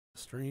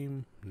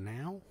Stream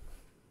now?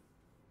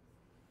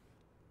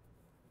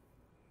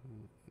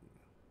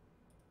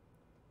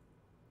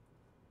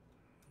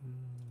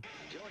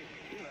 Joey,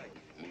 you like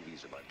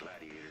movies about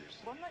gladiators?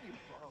 Well, I'm not your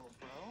bro.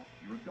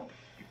 You're adults.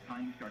 It's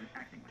time you started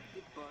acting like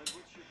it. Hey, bud, what's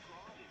your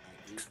problem?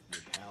 I hate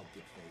your pal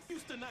Dipface.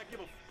 Used to not give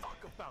a fuck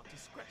about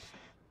discretion.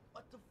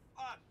 What the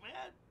fuck,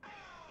 man?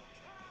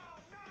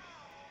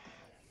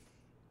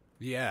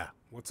 Yeah.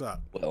 What's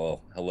up?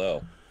 Well,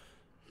 hello.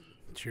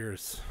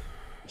 Cheers.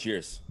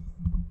 Cheers.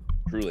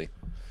 Truly.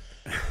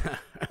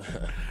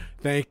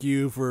 Thank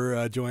you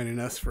for joining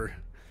us for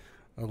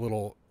a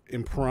little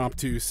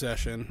impromptu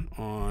session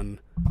on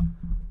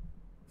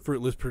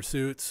Fruitless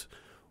Pursuits.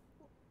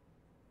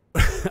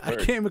 I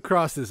came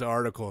across this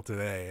article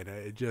today,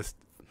 and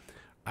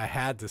I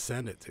had to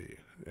send it to you.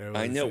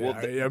 I know. Well,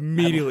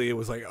 immediately it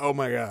was like, oh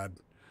my God.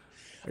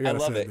 I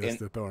love it. This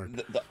to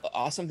Thorn. The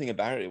awesome thing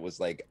about it was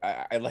like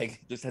I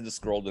like just had to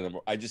scroll to them.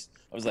 I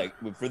was like,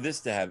 for this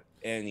to have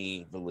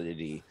any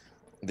validity,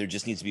 there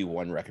just needs to be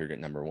one record at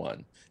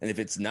 #1. And if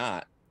it's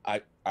not,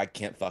 I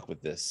can't fuck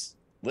with this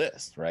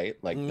list, right?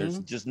 Like there's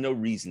just no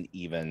reason to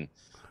even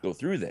go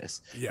through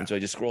this. Yeah. And so I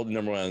just scrolled to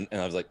 #1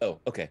 and I was like, oh,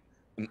 okay.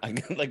 I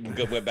like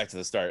went back to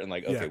the start and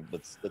like, okay, Yeah.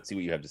 let's see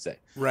what you have to say.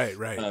 Right.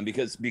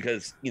 Because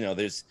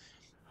there's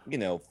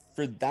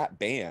for that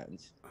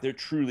band, there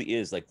truly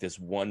is like this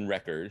one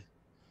record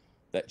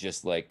that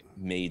just like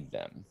made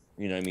them.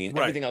 You know what I mean?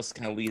 Right. Everything else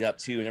kind of lead up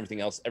to, and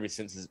everything else ever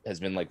since has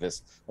been like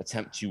this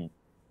attempt to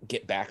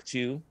get back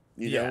to,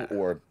 you know,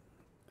 or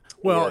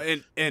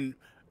and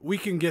we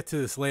can get to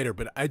this later,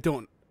 but I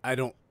don't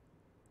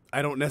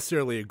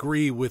necessarily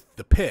agree with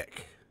the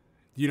pick.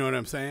 You know what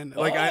I'm saying?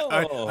 Like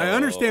I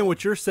understand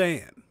what you're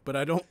saying, but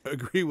I don't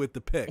agree with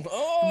the pick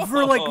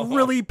for like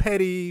really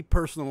petty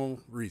personal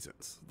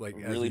reasons, like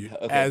Really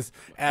as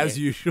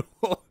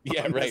usual.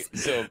 Yeah, right.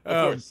 So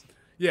of course,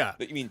 yeah.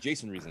 But you mean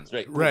Jason reasons,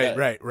 right?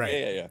 Right.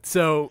 Yeah.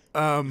 So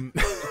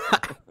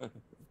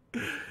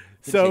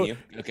so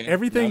Okay.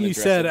 everything you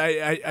said,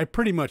 I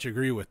pretty much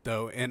agree with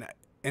though, and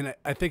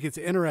I think it's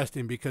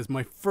interesting because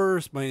my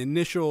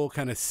initial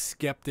kind of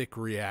skeptic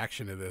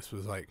reaction to this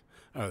was like,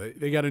 oh,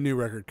 they got a new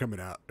record coming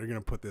out. They're going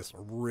to put this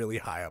really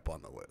high up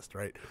on the list,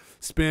 right?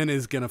 Spin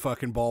is going to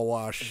fucking ball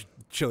wash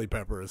Chili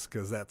Peppers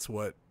because that's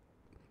what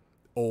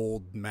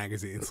old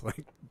magazines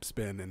like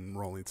Spin and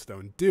Rolling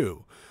Stone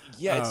do.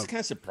 Yeah, it's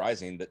kind of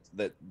surprising that's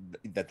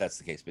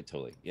the case, but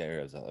totally. Yeah,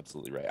 you're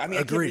absolutely right. I mean,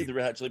 I can't believe the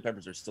Red Hot Chili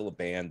Peppers are still a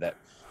band that,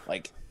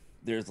 like,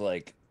 there's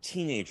like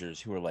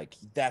teenagers who are like,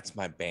 that's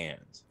my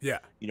band. Yeah.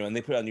 You know, and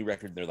they put out a new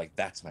record, they're like,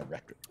 that's my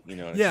record. You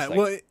know? And Yeah, it's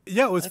like,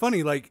 it was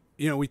funny. Like,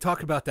 you know, we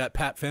talked about that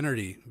Pat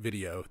Finnerty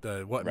video,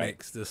 the What Right.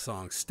 Makes This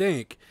Song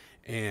Stink.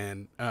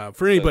 And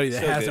for anybody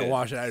that hasn't good.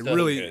 watched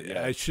it,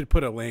 I should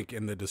put a link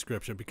in the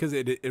description because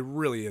it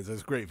really is.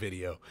 It's a great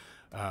video.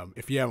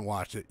 If you haven't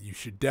watched it, you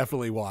should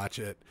definitely watch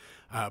it.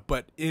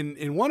 But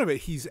in one of it,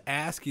 he's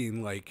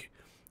asking, like,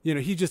 you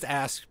know, he just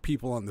asks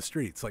people on the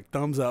streets, like,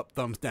 thumbs up,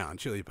 thumbs down,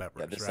 Chili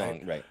Peppers, this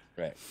right? song,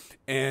 right.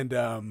 And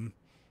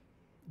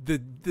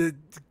the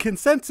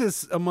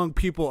consensus among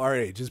people our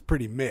age is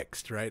pretty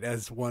mixed, right,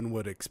 as one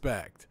would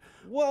expect.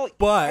 Well,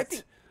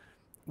 But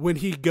when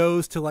he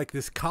goes to like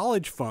this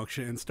college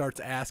function and starts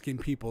asking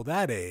people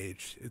that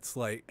age, it's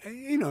like,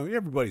 you know,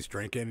 everybody's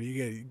drinking and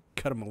you gotta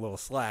cut them a little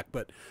slack,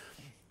 but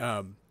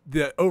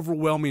the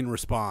overwhelming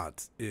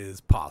response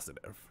is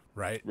positive,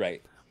 right?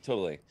 Right,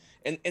 totally.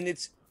 And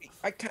it's,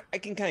 I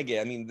can kind of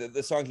get, I mean,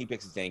 the song he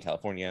picks is Day in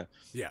California.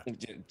 Yeah.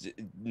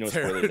 No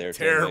spoiler there.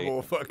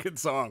 Terrible fucking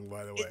song,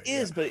 by the way. It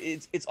is, but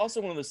it's also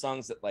one of those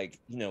songs that, like,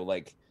 you know,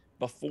 like,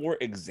 before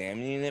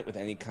examining it with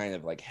any kind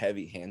of like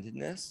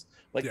heavy-handedness,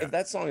 like if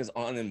that song is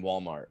on in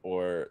Walmart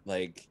or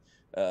like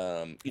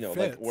you know,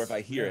 like, or if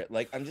I hear it,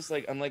 like I'm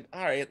like,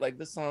 all right, like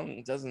this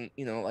song doesn't,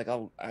 you know, like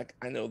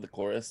I know the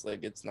chorus,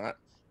 like it's not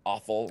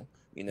awful,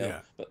 you know,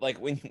 but like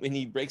when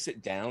he breaks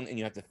it down and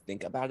you have to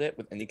think about it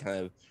with any kind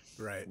of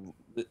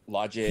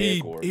logic,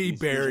 he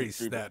buries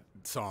that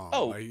song.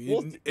 Oh,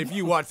 like, if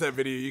you watch that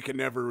video, you can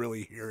never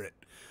really hear it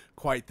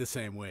quite the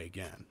same way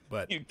again.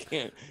 But you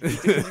can't,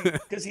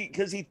 because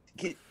he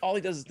all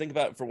he does is think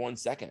about it for 1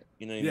 second.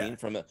 You know what I mean?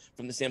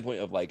 From the standpoint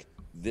of like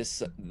the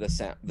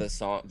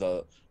song,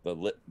 the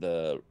lick,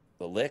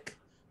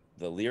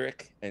 the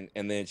lyric, and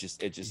then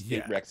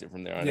it wrecks it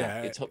from there on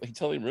out. He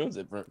totally ruins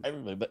it for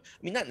everybody. But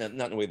I mean, not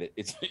in a way that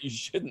you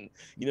shouldn't.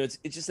 You know, it's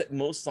just that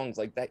most songs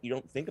like that you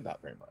don't think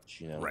about very much.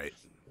 You know, right?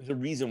 There's a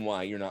reason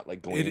why you're not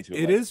like going into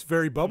it. It is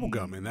very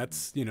bubblegum, and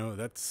that's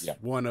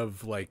one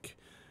of like,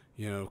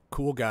 you know,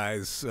 cool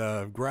guys'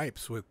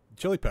 gripes with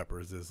Chili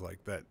Peppers is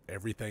like that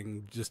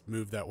everything just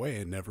moved that way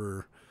and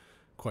never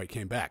quite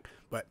came back.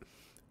 But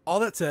all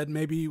that said,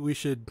 maybe we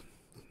should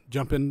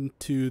jump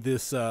into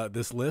this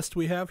list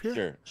we have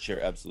here. Sure,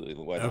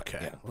 absolutely. Why not?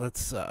 Okay,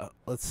 let's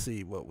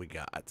see what we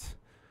got.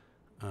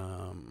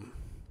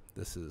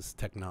 This is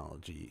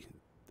technology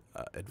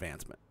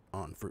advancement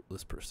on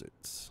Fruitless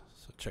Pursuits.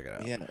 So check it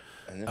out. Yeah.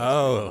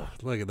 Oh,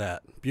 look at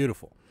that,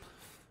 beautiful.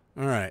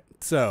 All right,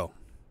 so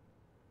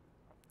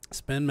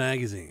Spin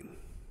Magazine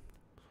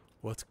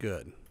What's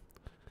good?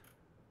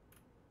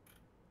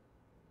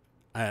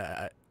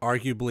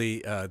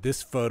 Arguably,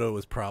 this photo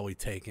was probably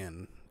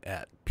taken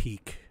at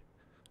peak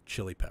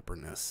chili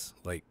pepperness.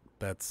 Like,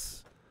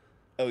 that's...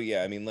 Oh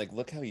yeah, I mean, like,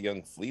 look how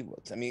young Flea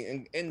looks. I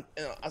mean, and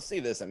I'll say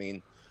this. I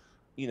mean,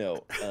 you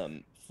know,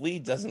 Flea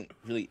doesn't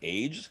really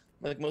age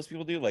like most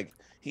people do. Like,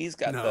 he's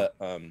got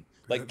the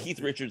like Keith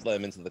Richards let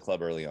him into the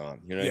club early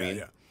on. You know what I mean?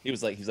 Yeah.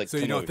 He's like, so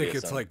you don't think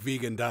it's like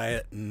vegan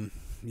diet and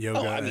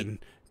yoga and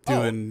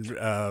doing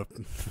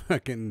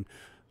fucking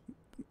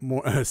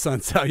more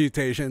sun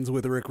salutations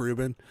with Rick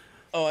Rubin?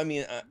 Oh, I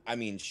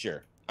mean,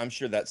 sure. I'm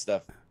sure that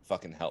stuff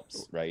fucking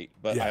helps, right?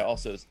 But I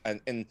also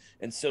and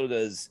so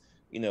does,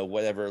 you know,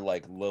 whatever,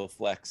 like low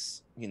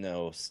flex, you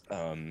know,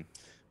 in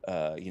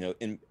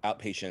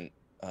outpatient,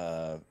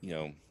 blood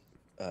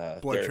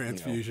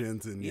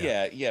transfusions, and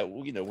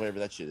well, you know, whatever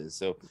that shit is.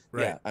 So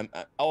yeah, I'm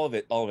all of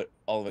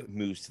it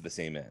moves to the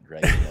same end,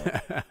 right? You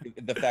know?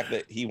 The fact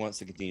that he wants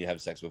to continue to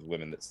have sex with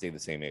women that stay the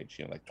same age,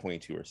 you know, like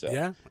 22 or so.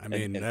 Yeah, I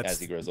mean, and as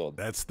he grows old,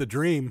 that's the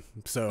dream.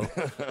 So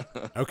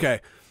okay,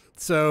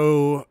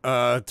 so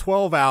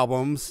 12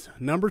 albums.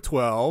 Number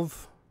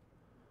 12,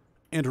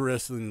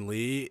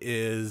 interestingly,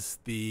 is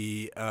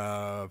the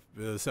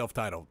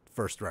self-titled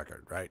first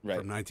record, right?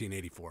 From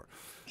 1984.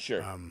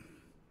 Sure.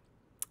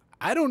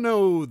 I don't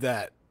know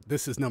that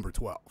this is number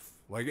 12.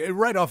 Like,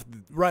 right off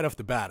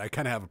the bat, I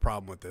kind of have a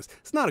problem with this.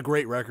 It's not a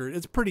great record.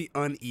 It's a pretty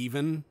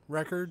uneven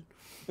record.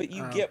 But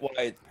you get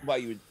why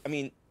you would. I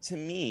mean, to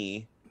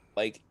me,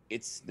 like,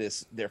 it's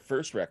their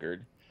first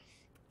record.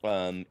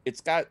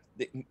 It's got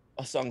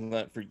a song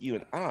for you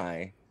and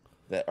I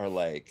that are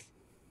like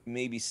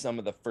maybe some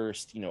of the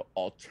first, you know,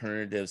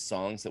 alternative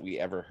songs that we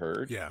ever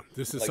heard. Yeah,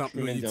 this is like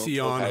something you'd see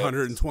on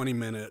 120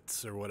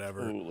 Minutes or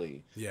whatever.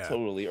 Totally. Yeah.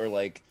 Totally. Or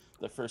like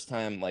the first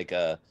time, like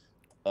a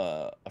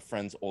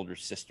friend's older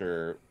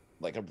sister,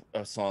 like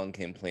a song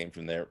came playing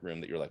from their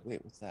room that you're like,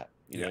 wait, what's that?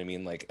 You know what I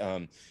mean? Like,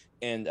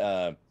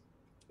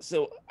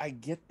 so I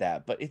get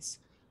that, but it's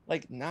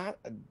like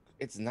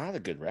it's not a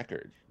good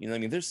record. You know what I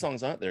mean? There's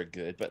songs on it that are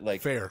good, but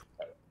like, fair.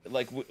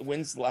 Like,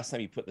 when's the last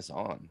time you put this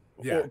on?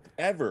 Yeah. Or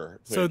ever?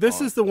 So this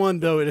is the one,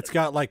 though. It's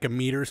got like a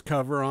meters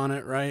cover on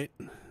it, right?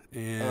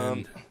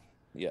 And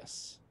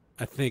yes,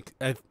 I think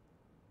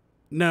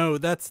no,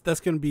 that's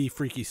going to be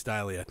Freaky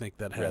Styley. I think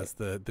that has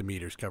the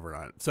meters covered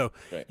on it. So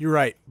you're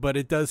right, but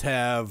it does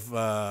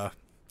have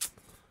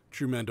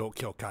True Men Don't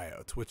Kill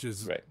Coyotes, which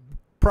is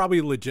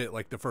probably legit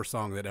like the first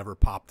song that ever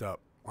popped up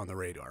on the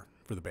radar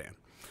for the band.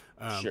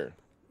 Sure.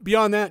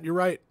 Beyond that, you're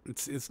right.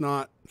 It's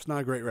not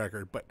a great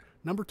record, but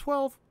number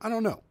 12, I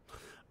don't know.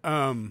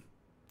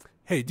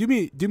 Hey, do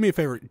me a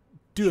favor.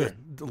 Do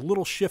a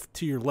little shift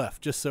to your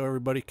left, just so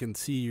everybody can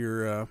see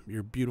your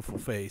beautiful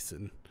face,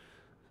 and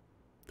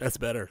that's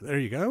better. There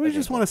you go. We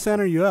just want to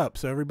center you up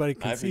so everybody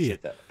can see you.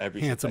 That. I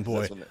appreciate handsome that,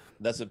 boy.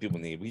 That's what people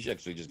need. We should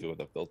actually just go with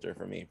a filter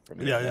for me.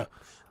 Yeah.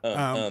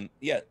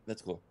 Yeah,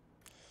 that's cool.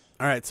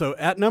 All right, so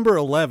at number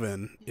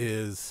 11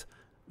 is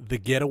The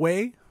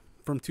Getaway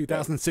from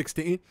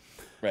 2016.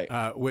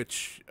 Right.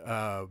 Which you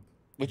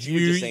were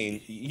just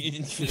saying you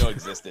didn't know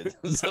existed.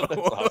 So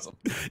that's awesome.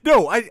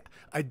 No,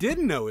 I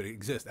didn't know it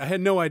existed. I had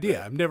no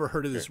idea. I've never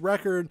heard of this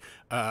record.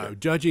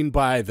 Judging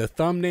by the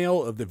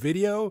thumbnail of the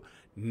video,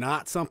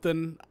 not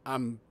something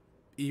I'm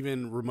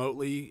even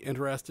remotely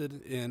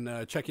interested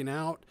in checking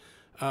out.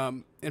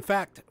 In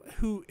fact,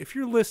 if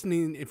you're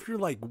listening, if you're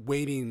like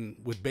waiting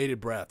with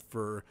bated breath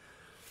for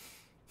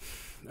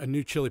a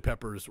new Chili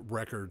Peppers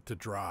record to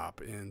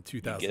drop in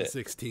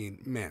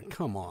 2016, man,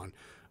 come on.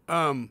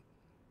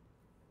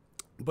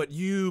 But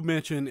you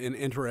mentioned an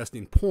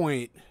interesting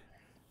point,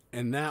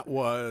 and that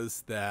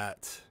was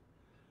that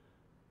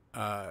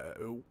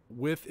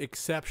with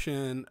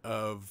exception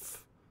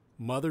of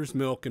Mother's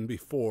Milk and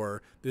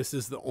before, this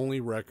is the only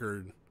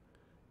record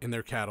in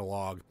their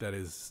catalog that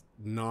is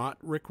not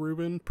Rick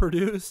Rubin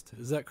produced.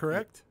 Is that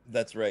correct?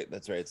 That's right.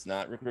 It's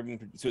not Rick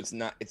Rubin. So it's in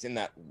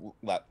that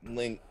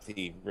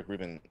lengthy Rick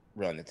Rubin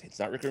run. It's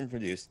not Rick Rubin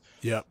produced.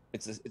 Yep.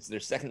 It's their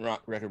second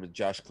rock record with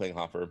Josh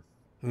Klinghoffer,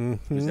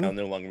 who's now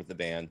no longer with the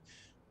band.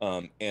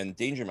 And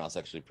Danger Mouse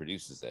actually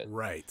produces it.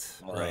 Right.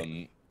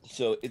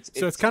 So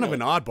it's kind of an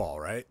oddball,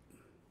 right?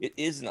 It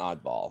is an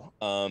oddball.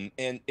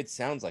 And it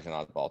sounds like an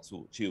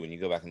oddball too when you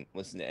go back and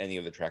listen to any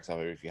of the tracks off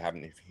of it, if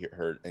you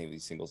heard any of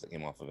these singles that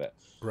came off of it.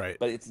 Right.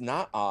 But it's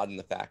not odd in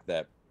the fact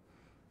that,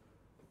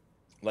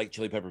 like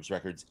Chili Peppers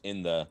records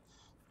in the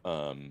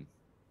in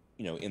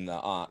the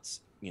aughts,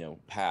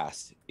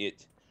 past,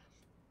 it's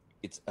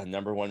a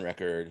 #1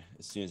 record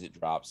as soon as it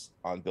drops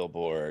on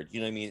Billboard. You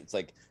know what I mean? It's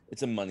like,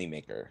 it's a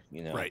moneymaker,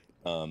 Right.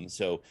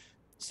 So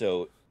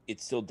it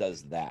still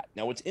does that.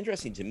 Now, what's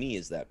interesting to me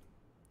is that,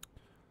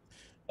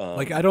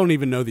 like, I don't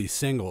even know these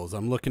singles.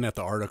 I'm looking at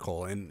the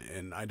article,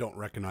 and I don't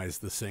recognize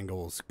the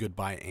singles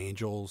Goodbye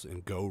Angels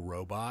and Go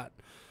Robot.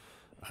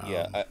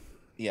 I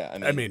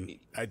mean,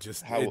 I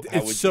just,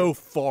 it's so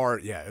far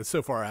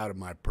out of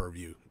my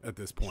purview at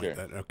this point.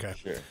 Sure,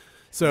 Sure.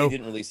 So they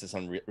didn't release this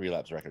on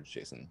Relapse Records,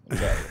 Jason. I'm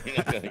sorry.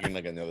 You're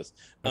not gonna know this.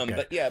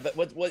 Okay.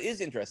 But what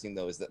is interesting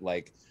though is that,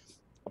 like,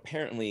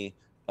 apparently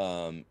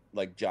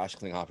like Josh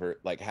Klinghoffer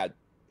like had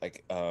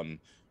like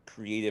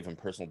creative and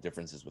personal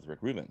differences with Rick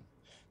Rubin.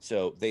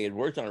 So they had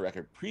worked on a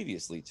record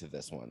previously to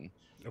this one.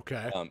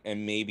 Okay.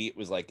 And maybe it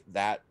was like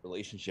that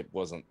relationship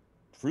wasn't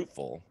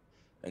fruitful,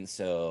 and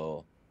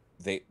so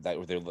they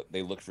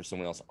looked for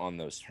someone else on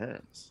those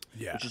terms.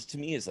 Yeah. Which is, to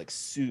me, is like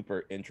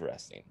super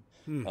interesting.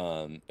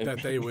 That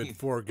they would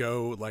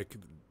forego like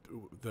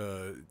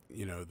the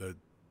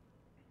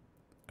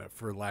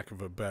for lack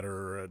of a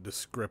better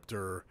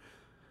descriptor,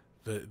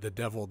 the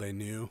devil they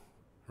knew,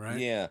 right?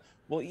 Yeah.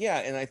 Well, yeah,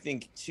 and I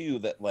think too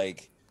that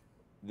like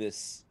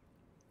this,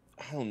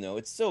 I don't know,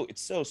 it's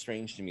so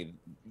strange to me.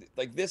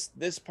 Like this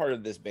part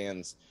of this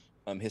band's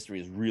history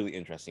is really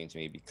interesting to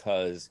me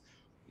because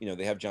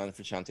they have John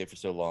Frusciante for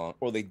so long,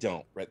 or they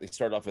don't, right? They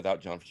start off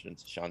without John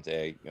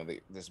Frusciante,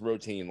 this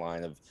rotating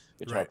line of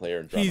guitar player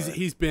and drummer.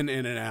 He's been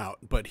in and out,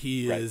 but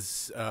he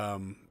is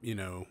to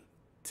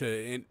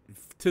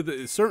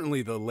the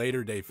certainly the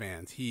later day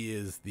fans, he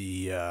is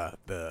the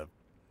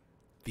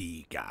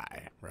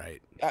guy,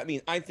 right? I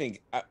mean, I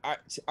think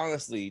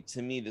honestly,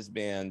 to me, this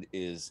band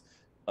is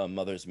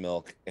Mother's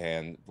Milk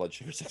and Blood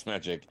Sugar Sex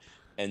Magic,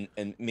 and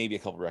maybe a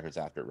couple records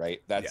after,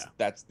 right?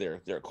 That's their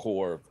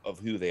core of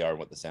who they are and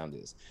what the sound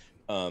is.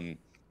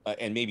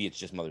 And maybe it's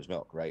just Mother's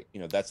Milk, right?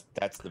 That's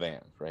the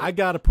band, right? I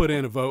got to put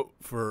in a vote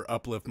for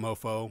Uplift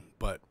Mofo,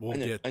 but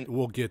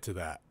we'll get to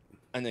that.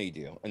 I know you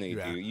do.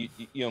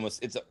 You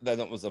almost that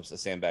almost a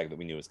sandbag that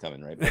we knew was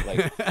coming, right? But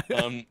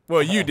like,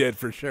 well, you did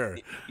for sure.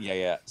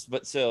 Yeah.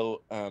 But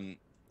so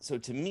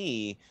to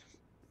me,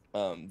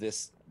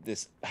 this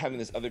having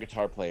this other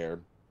guitar player,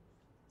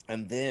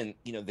 and then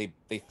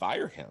they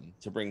fire him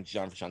to bring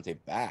John Frusciante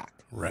back,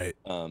 right?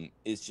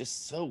 Is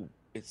just so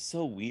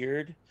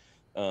weird.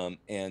 And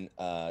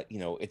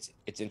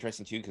it's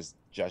interesting too because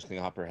Josh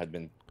Klinghoffer had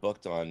been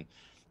booked on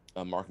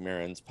Mark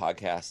Maron's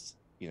podcast,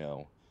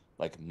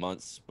 like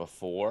months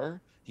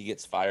before he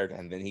gets fired,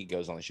 and then he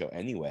goes on the show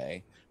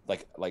anyway,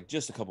 like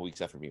just a couple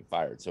weeks after being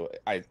fired. So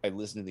I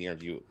listened to the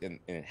interview and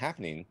it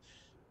happening,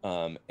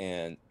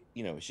 and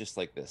it's just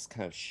like this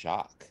kind of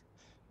shock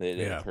that it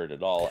didn't occurred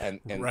at all.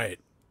 And right.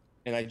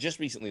 And I just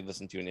recently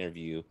listened to an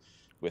interview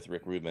with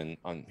Rick Rubin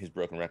on his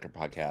Broken Record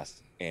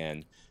podcast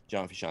and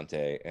John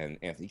Frusciante and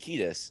Anthony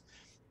Kiedis,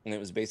 and it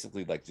was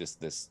basically like just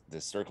this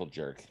circle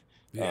jerk.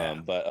 Yeah.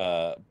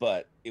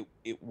 But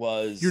it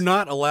was. You're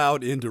not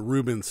allowed into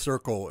Rubin's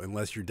circle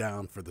unless you're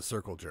down for the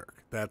circle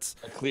jerk. That's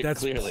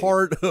clearly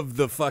part of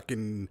the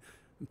fucking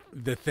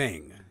the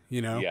thing,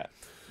 Yeah.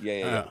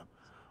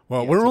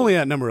 Well, we're only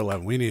at number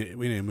 11. We need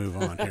to move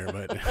on here,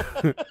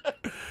 but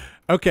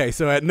okay.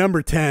 So at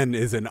number 10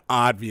 is an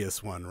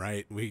obvious one,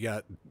 right? We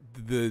got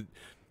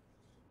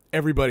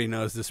everybody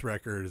knows this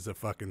record is a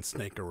fucking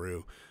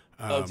snakearoo.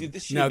 Dude,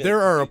 this now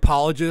there are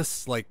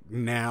apologists like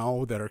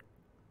now that are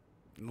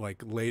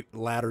like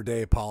latter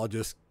day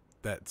apologists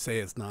that say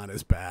it's not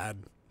as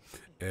bad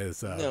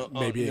as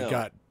maybe it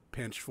got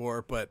pinched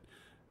for, but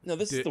no,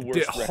 this is the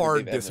worst.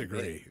 Hard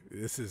disagree.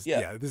 This is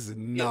this is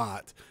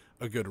not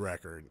a good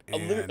record.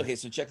 Okay,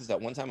 so check this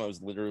out. One time I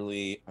was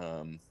literally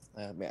man,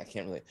 I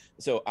can't really.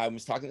 So I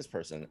was talking to this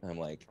person, and I'm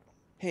like,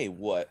 "Hey,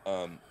 what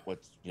kind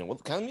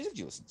of music do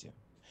you listen to?"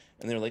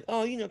 And they're like,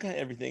 "Oh, kind of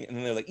everything." And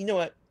then they're like, "You know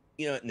what?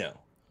 No,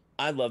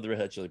 I love the Red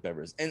Hot Chili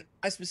Peppers, and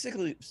I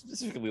specifically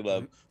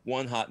love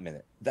One Hot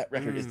Minute. That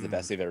record is the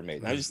best they've ever made."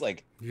 And I was just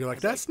like, "You're like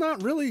that's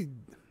not really.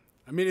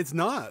 I mean, it's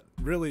not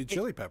really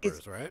Chili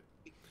Peppers, right?"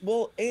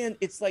 Well, and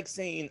it's like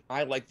saying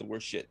I like the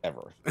worst shit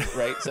ever,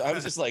 right? So I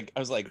was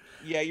like,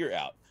 yeah, you're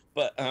out.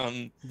 But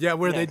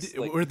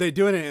were they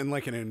doing it in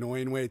like an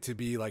annoying way to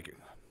be like,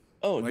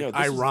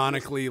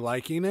 ironically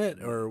liking it,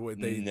 or were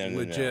they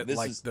legit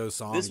those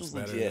songs? This was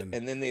legit,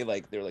 and then they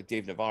were like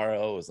Dave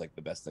Navarro was like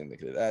the best thing they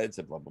could have added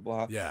to blah blah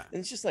blah. Yeah, and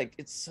it's just like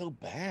it's so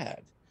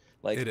bad.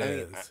 Like it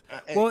is.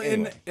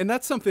 Anyway. and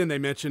that's something they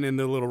mentioned in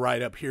the little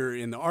write up here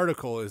in the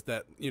article is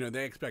that the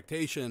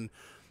expectation.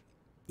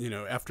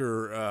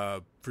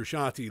 After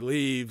Frusciante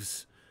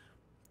leaves,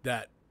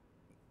 that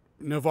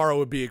Navarro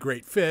would be a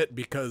great fit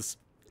because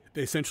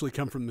they essentially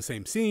come from the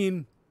same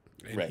scene,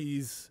 and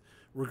he's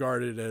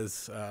regarded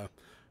as,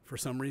 for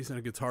some reason,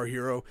 a guitar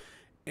hero,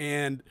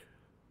 and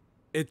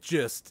it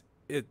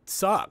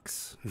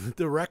sucks.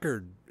 The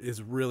record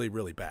is really,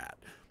 really bad.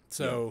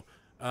 So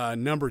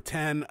number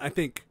 10, I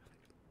think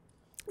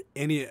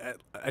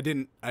I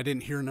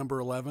didn't hear number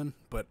 11,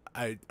 but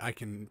I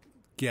can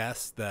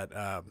guess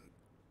that.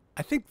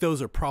 I think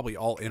those are probably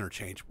all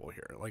interchangeable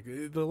here. Like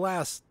the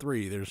last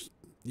three,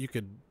 you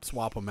could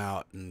swap them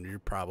out, and you're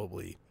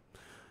probably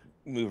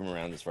moving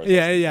around as far as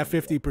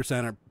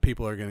 50% of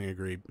people are going to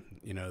agree.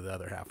 The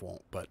other half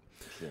won't. But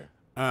sure.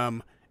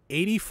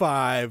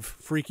 85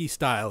 Freaky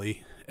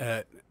Styley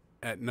at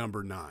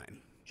number 9.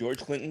 George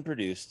Clinton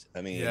produced.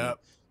 I mean,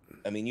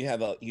 I mean, you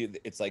have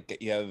it's like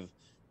you have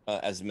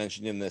as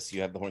mentioned in this, you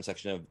have the horn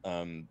section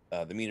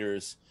of the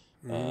Meters.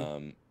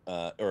 Mm-hmm.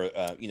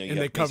 And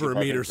they cover a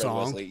Meter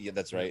song. Yeah,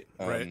 that's right.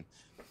 Right.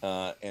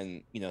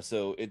 And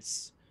so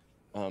it's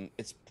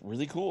it's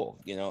really cool.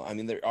 You know, I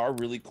mean, there are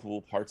really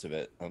cool parts of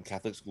it.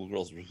 Catholic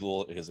Schoolgirls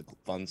Rule is a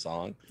fun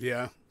song.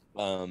 Yeah.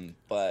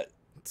 But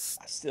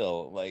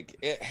still, like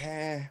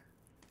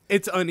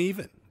it's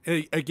uneven.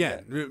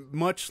 Again,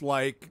 much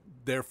like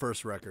their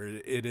first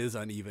record, it is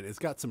uneven. It's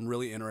got some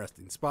really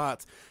interesting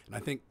spots, and I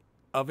think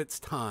of its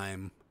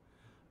time,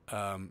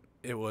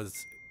 it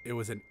was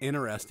an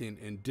interesting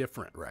and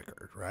different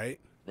record, right?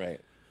 Right.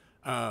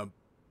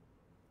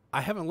 I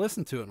haven't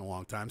listened to it in a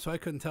long time, so I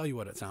couldn't tell you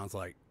what it sounds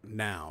like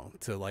now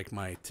to like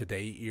my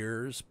today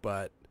ears.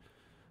 But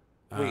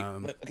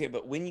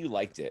but when you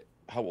liked it,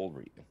 how old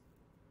were you?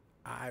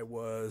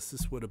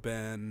 This would have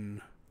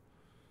been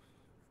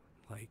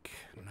like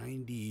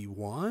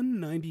 91,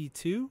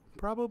 92,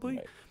 probably.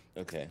 Right.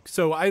 Okay.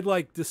 So I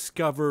like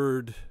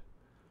discovered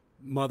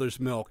Mother's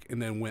Milk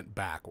and then went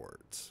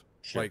backwards.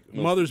 Sure. Like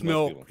Mother's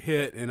Milk people.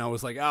 hit, and I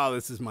was like, oh,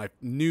 this is my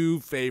new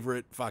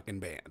favorite fucking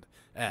band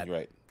at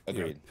Right.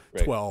 Agreed.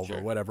 Right. 12 Sure.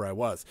 or whatever I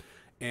was.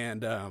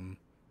 And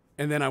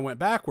then I went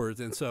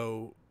backwards. And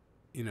so,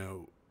 you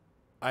know,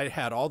 I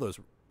had all those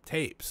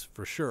tapes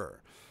for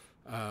sure.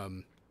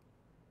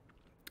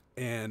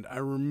 And I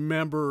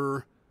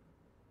remember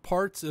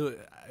parts of,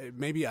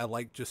 maybe I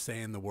like just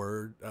saying the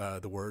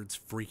words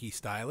freaky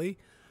styly,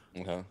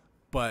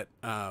 but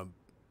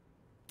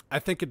I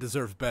think it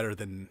deserves better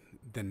than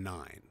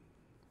 9.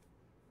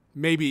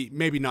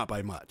 Maybe not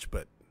by much,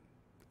 but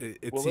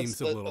it seems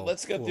a little.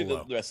 Let's go through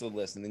low. the rest of the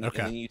list, and then,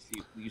 Okay. and then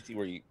you see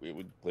where you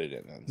would put it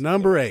in.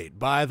 Number 8,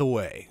 by the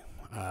way,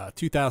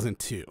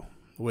 2002,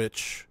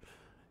 which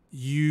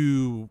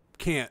you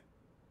can't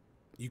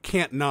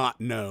not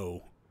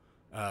know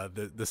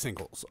the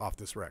singles off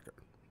this record.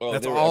 Well,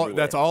 that's they were all.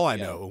 everywhere. That's all I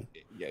Yeah. know.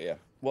 Yeah.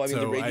 Well, I mean,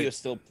 So the radio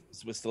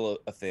was still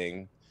a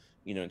thing,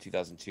 you know, in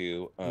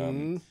 2002.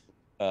 You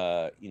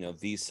know,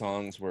 these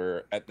songs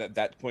were at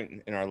that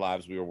point in our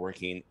lives. We were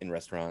working in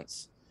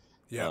restaurants.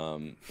 Yeah.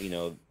 You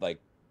know, like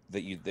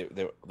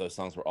those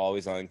songs were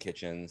always on in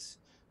kitchens.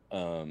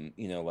 You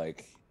know,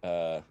 like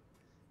I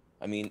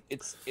mean,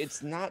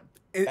 it's not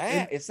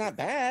bad. It's not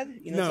bad.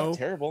 You know, it's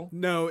not terrible.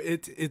 No,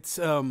 it's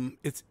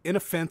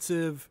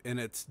inoffensive, and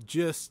it's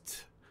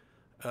just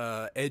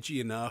edgy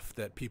enough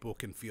that people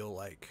can feel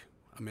like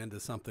I'm into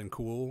something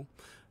cool.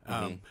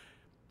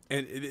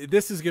 And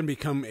this is going to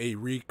become a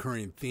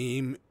recurring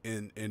theme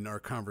in our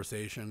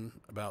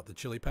conversation about the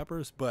Chili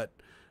Peppers, but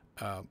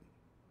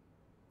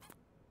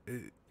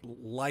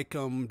like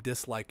them,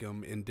 dislike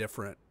them,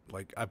 indifferent.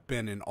 Like, I've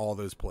been in all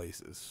those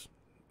places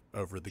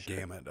over the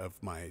gamut of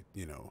my,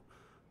 you know,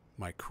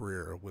 my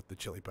career with the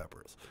Chili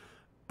Peppers.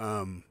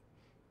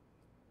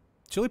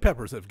 Chili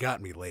Peppers have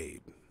got me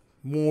laid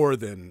more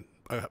than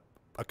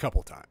a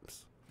couple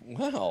times.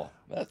 Wow.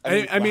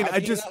 I mean, how I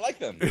do you just not like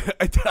them.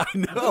 I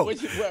know.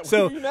 What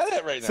So are you mad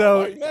at right now? so-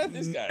 Why are you mad at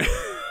this guy?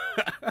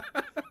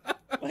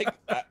 Like,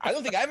 I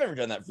don't think I've ever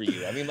done that for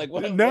you. I mean, like,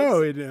 what?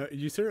 No,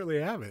 you certainly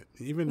haven't.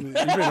 Even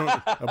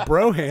a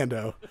bro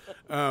hando.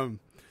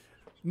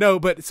 No,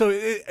 but so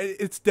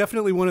it's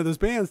definitely one of those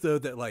bands though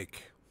that,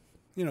 like,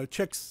 you know,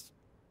 chicks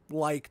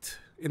liked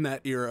in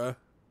that era.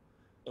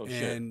 Oh,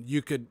 and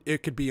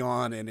it could be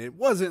on, and it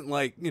wasn't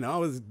like, you know, I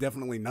was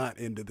definitely not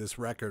into this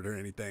record or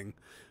anything,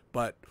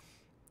 but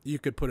you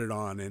could put it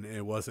on and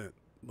it wasn't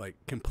like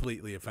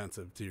completely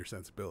offensive to your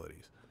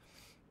sensibilities.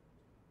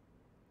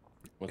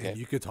 Okay. And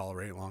you could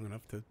tolerate it long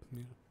enough to,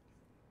 you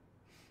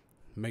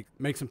know,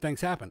 make some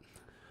things happen.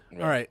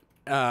 Right. All right.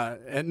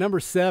 At number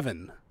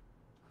 7.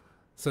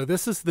 So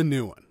this is the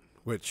new one,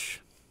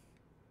 which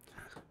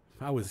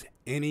if I was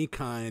any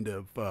kind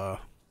of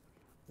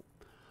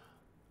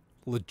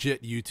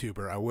legit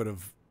YouTuber, I would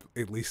have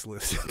at least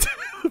listened to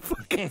the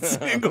fucking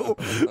single,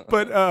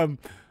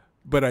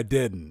 but I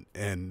didn't,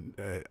 and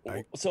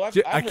I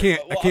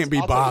can't be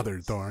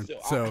bothered, Thorne.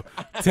 So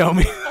tell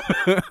me,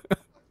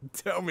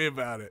 tell me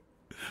about it.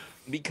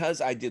 Because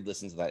I did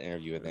listen to that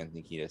interview with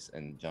Anthony Kiedis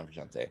and John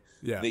Frusciante.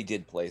 Yeah, they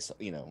did play.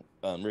 You know,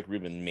 Rick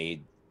Rubin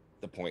made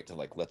the point to,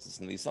 like, let's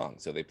listen to these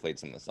songs, so they played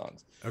some of the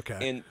songs.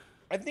 Okay, and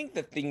I think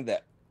the thing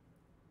that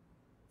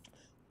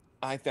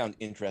I found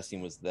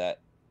interesting was that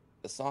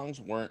the songs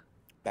weren't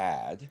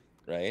bad,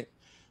 right?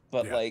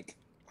 But like,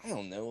 I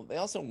don't know, they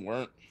also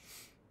weren't.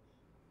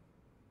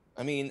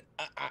 I mean,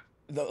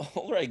 the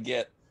older I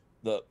get,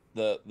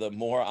 the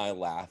more I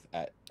laugh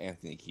at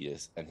Anthony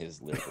Kiedis and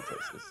his lyrical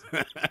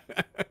choices.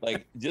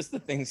 Like, just the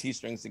things he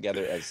strings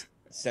together as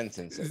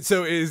sentences.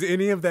 So is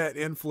any of that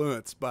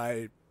influenced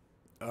by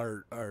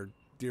our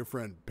dear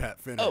friend Pat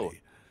Finnerty? Oh,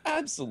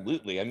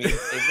 absolutely. I mean,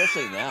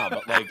 especially now,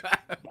 but like,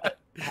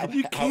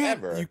 you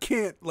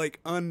can't like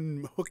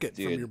unhook it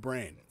from your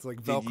brain. It's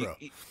like Velcro.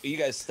 You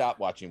guys stop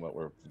watching what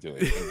we're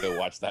doing and go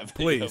watch that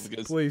video.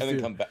 please and then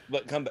do. come back.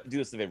 But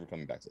do us a favor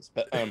coming back to us.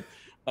 But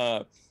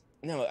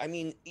no, I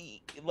mean,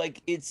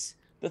 like, it's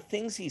the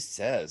things he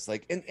says,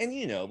 like, and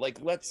you know, like,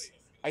 you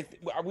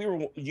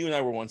and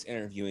I were once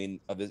interviewing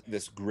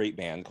this great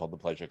band called the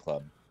Pleasure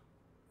Club,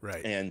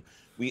 right? And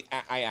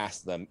I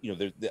asked them, you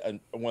know,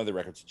 one of the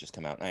records had just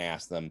come out, and I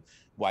asked them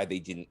why they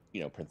didn't,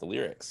 you know, print the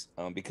lyrics,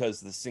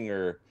 because the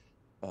singer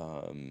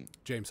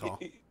James Hall.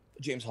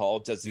 James Hall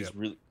does these Yep.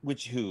 really,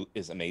 who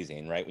is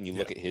amazing, right? When you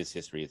look at his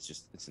history,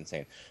 it's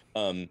insane.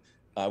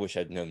 I wish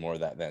I'd known more of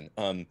that then.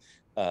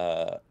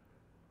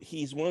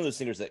 He's one of those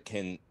singers that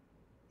can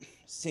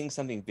sing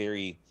something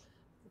very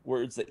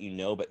words that you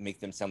know, but make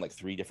them sound like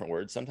 3 different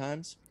words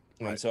sometimes.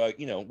 Right. And so,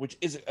 which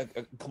is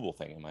a cool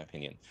thing in my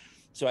opinion.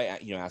 So I,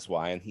 asked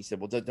why, and he said,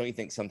 well, don't you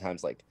think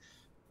sometimes like,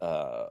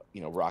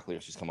 rock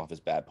lyrics just come off as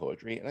bad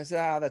poetry? And I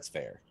said, that's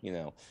fair,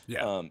 Yeah.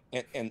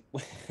 And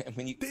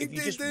when you, Ding, if you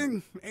ding, just,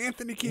 ding.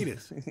 Anthony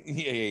Kiedis.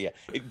 yeah.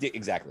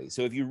 Exactly.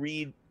 So if you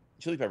read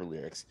Chili Pepper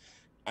lyrics,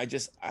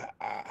 it's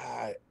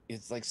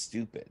like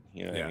stupid,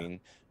 you know what I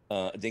mean?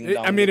 Ding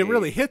dong. I mean, it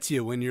really hits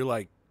you when you're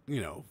like,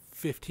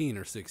 15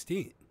 or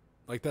 16.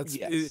 Like that's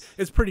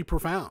it's pretty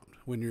profound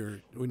when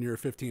you're a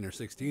 15 or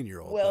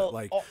 16-year-old. Well, but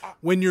like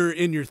when you're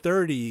in your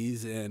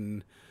 30s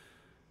and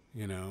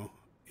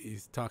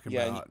he's talking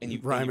about and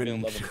you've rhyming been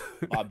in love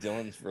with Bob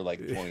Dylan for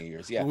like 20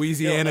 years. Yeah,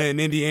 Louisiana and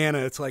Indiana.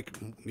 It's like,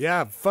 yeah,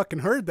 I've fucking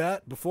heard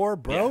that before,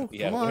 bro.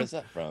 Yeah, Come on. where's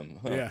that from?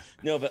 Huh? Yeah,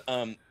 no, but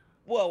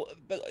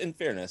but in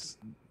fairness,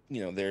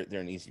 they're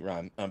an easy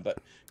rhyme. But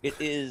it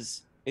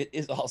is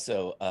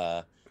also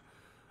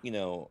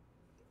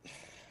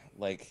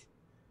like,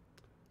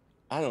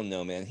 I don't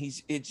know, man.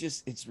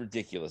 It's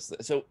ridiculous.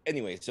 So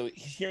anyway, so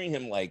hearing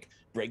him like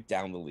break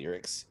down the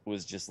lyrics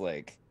was just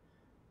like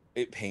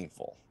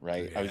painful,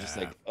 right? Yeah. I was just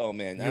like, oh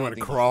man, you want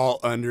to crawl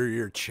under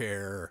your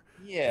chair.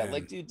 Yeah,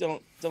 like, dude,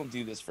 don't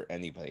do this for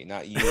anybody,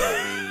 not you,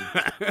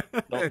 not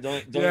me.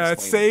 Don't yeah,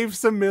 save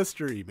some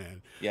mystery,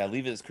 man. Yeah,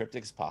 leave it as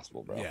cryptic as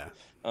possible, bro. Yeah.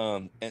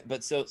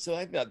 But so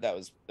I thought that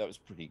was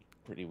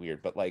pretty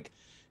weird. But like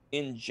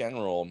in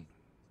general,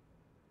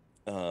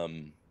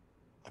 I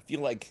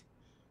feel like,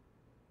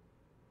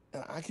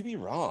 I could be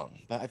wrong,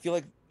 but I feel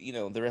like,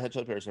 the Red Hot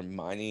Chili Peppers are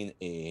mining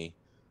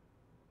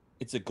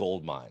it's a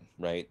gold mine,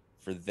 right?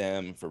 For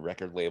them, for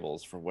record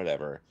labels, for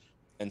whatever.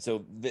 And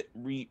so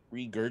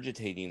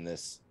regurgitating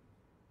this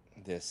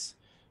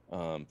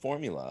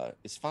formula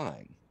is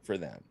fine for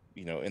them,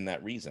 in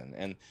that reason.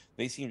 And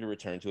they seem to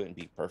return to it and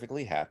be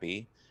perfectly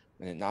happy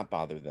and it not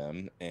bother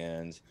them.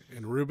 And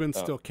Ruben's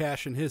still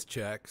cashing his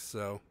checks,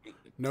 so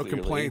no clearly.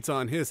 complaints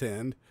on his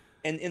end.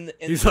 And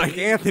he's like,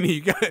 Anthony,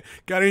 you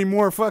got any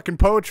more fucking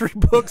poetry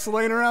books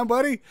laying around,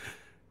 buddy?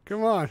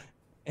 Come on.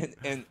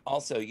 And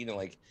also,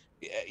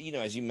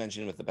 as you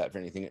mentioned with the Bet for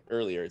Anything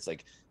earlier, it's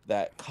like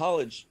that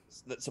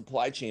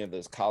supply chain of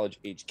those college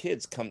age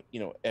kids come,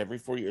 every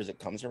 4 years it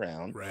comes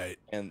around, right?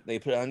 And they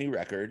put out a new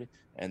record,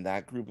 and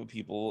that group of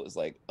people is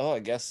like, oh, I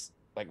guess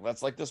like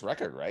let's like this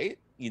record, right?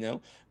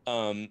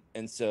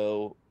 And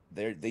so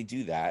they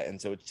do that,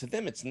 and so to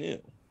them it's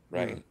new,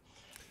 right?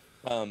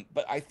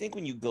 But I think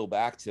when you go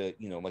back to,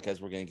 like, as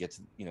we're going to get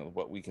to,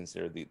 what we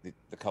consider the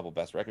couple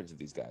best records of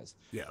these guys.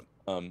 Yeah.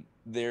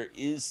 There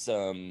is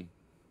the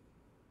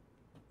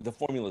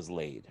formula's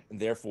laid, and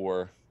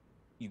therefore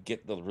you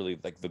get the really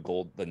like the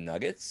gold, the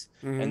nuggets,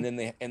 and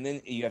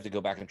then you have to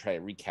go back and try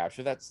to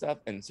recapture that stuff.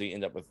 And so you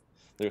end up with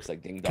lyrics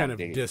like ding dong, kind of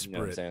ding,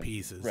 disparate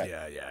pieces. Right.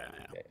 Yeah,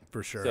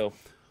 for sure.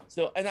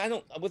 So,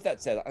 and with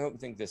that said, I don't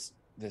think this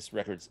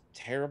record's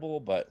terrible,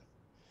 but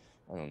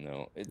I don't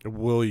know.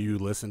 Will you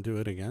listen to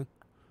it again?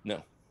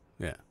 No.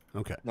 Yeah.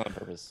 Okay. Not on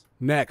purpose.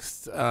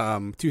 Next,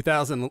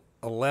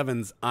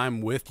 2011's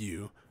 "I'm With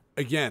You."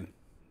 Again,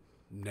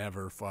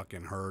 never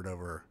fucking heard of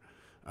her.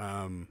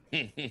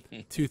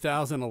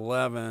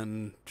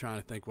 2011,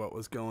 trying to think what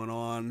was going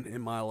on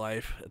in my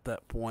life at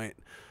that point.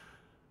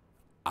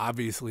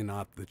 Obviously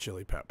not the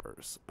Chili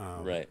Peppers.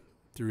 Right.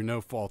 Through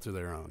no fault of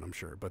their own, I'm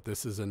sure. But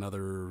this is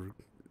another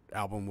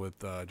album with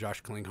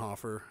Josh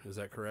Klinghoffer. Is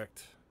that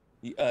correct?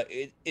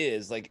 It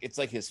is. Like, it's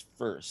like his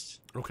first.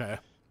 Okay.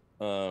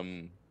 Yeah,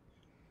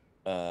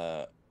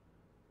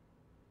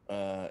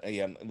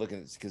 I'm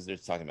looking because they're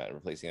talking about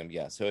replacing him.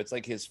 Yeah, so it's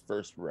like his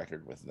first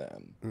record with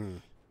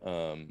them.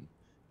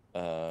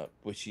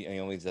 Which he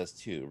only does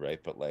 2,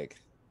 right? But like,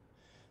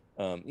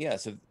 yeah.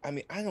 So I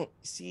mean, I don't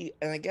see,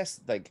 and I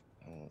guess like,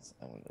 I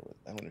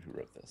wonder who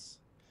wrote this.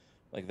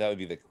 Like, that would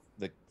be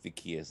the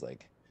key is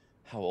like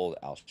how old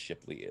Al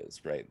Shipley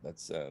is, right?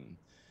 That's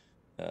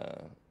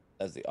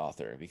as the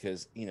author,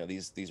 because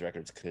these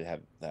records could have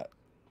that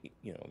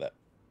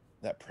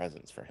that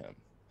presence for him.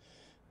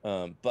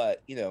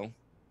 But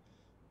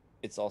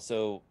it's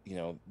also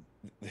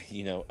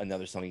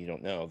another song you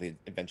don't know. The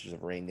Adventures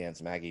of Rain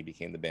Dance Maggie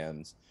became the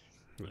band's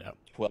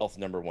 12th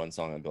 #1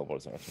 song on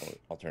Billboard's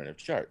alternative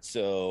chart.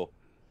 So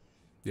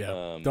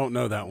don't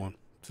know that one,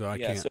 so I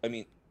can't. So I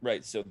mean,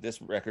 right. So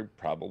this record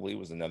probably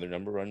was another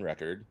 #1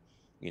 record.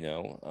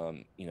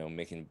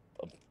 Making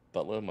a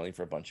buttload of money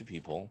for a bunch of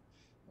people.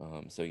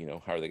 So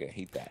how are they gonna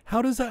hate that?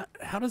 How does that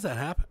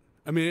happen?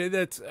 I mean,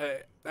 that's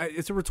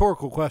it's a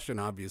rhetorical question,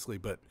 obviously,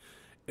 but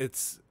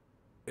it's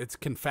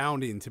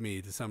confounding to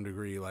me to some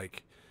degree.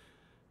 Like,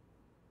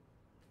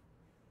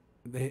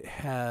 they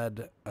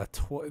had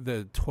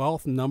the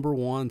 12th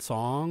 #1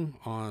 song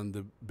on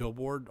the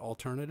Billboard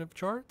alternative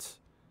charts,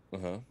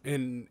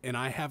 and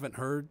I haven't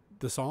heard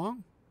the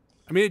song.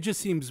 I mean, it just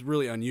seems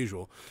really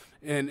unusual.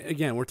 And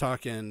again, we're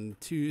talking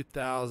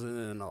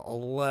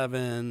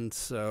 2011,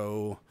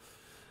 so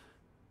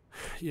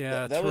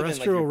yeah, That would've been, like,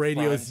 terrestrial your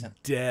radio's prime time.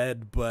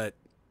 dead, but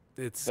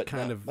it's But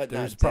kind not- of but not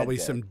there's dead probably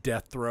dead. some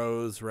death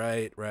throes,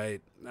 right?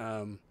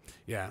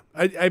 Yeah,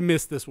 I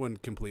missed this one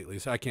completely,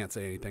 so I can't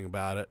say anything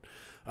about it.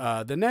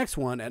 The next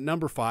one at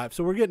number 5,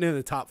 so we're getting in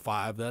the top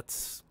 5.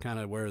 That's kind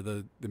of where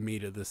the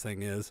meat of this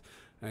thing is,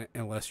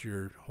 unless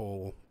your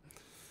whole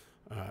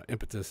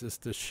impetus is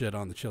to shit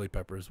on the Chili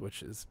Peppers,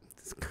 which is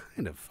it's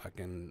kind of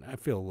fucking. I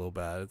feel a little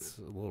bad. It's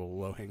a little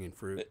low hanging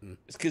fruit. And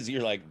It's because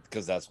you're like,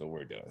 because that's what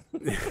we're doing.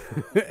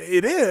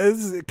 it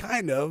is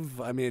kind of.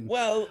 I mean,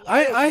 Well,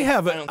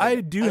 I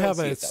do have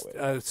see it that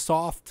way. a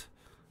soft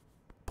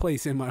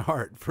place in my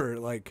heart for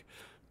like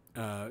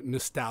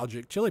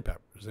nostalgic Chili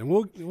Peppers, and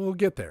we'll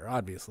get there,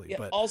 obviously. Yeah.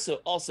 But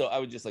Also, I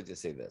would just like to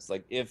say this: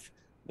 like, if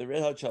the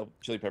Red Hot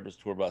Chili Peppers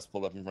tour bus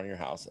pulled up in front of your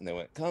house and they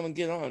went, "Come and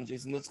get on,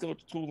 Jason. Let's go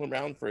tool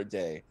around for a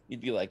day," you'd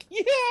be like,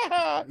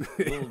 "Yeah!"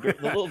 The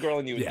little girl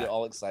in you would Yeah. get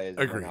all excited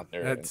to run agree. out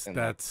there. That's and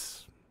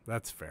that's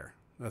fair.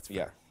 That's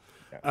fair.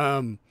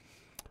 yeah.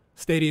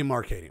 Stadium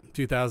Arcadium,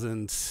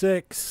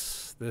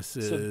 2006. This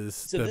is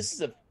So the this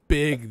is a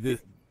big. go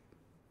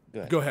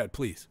ahead. Go ahead,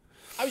 please.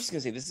 I was just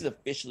gonna say this is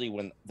officially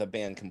when the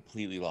band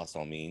completely lost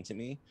all meaning to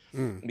me,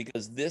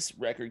 because this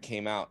record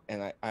came out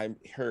and I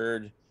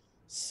heard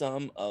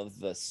some of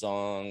the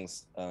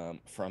songs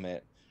from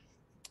it,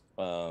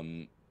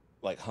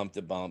 like Hump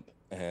to Bump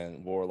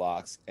and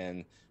Warlocks,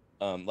 and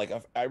like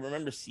I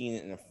remember seeing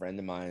it in a friend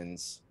of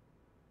mine's,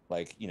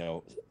 like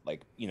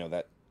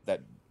that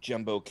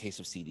jumbo case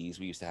of CDs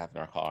we used to have in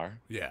our car,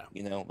 Yeah.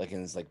 like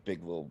in this like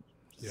big little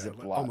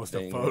Ziploc almost a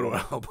thing. photo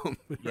album.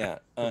 Yeah,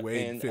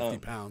 Weighed and 50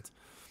 pounds.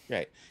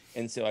 right.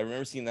 And so I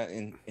remember seeing that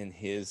in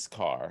his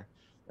car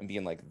and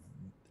being like,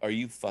 "Are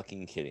you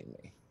fucking kidding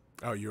me?"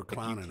 Oh, you're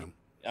clowning him.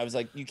 I was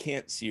like, "You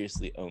can't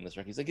seriously own this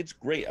record." He's like, "It's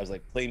great." I was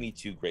like, "Play me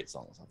 2 great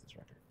songs off this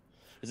record."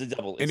 It's a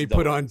double. And he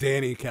put on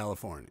Danny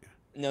California.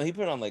 No, he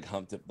put on like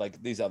Hump to,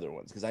 like these other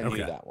ones, because I knew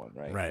Okay. that one,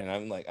 right? Right. And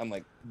I'm like,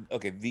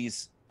 okay,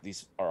 these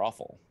are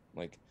awful.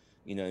 Like,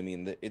 you know what I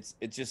mean? It's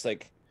just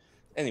like,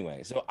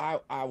 anyway. So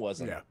I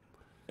wasn't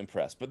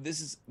impressed, but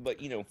this is,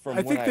 from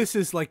I what think this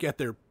is like at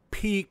their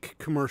peak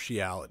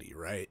commerciality,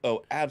 right?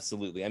 Oh,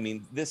 absolutely. I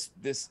mean, this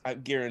I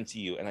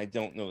guarantee you, and I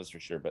don't know this for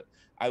sure, but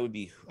I would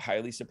be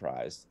highly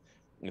surprised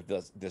if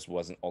this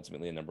wasn't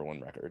ultimately a number 1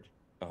 record.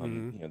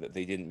 That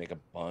they didn't make a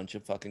bunch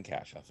of fucking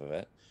cash off of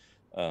it.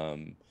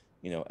 And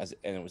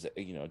it was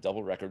a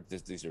double record.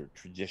 These are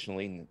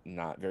traditionally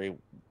not very.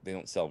 They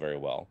don't sell very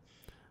well.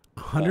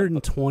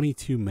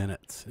 122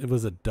 minutes. It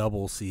was a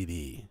double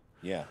CD.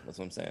 Yeah, that's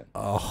what I'm saying.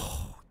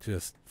 Oh,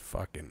 just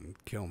fucking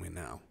kill me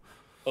now.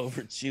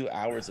 Over 2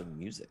 hours of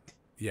music.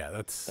 Yeah,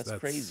 that's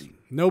crazy.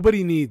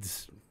 Nobody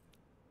needs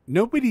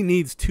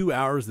 2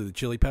 hours of the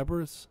Chili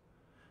Peppers.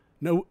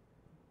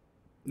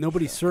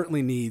 Nobody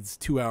certainly needs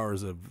 2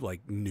 hours of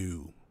like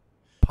new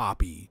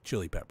poppy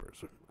Chili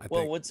Peppers. I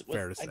think what's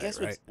fair to say, I guess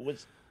right?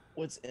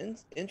 what's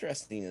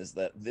interesting is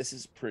that this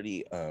is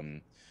pretty.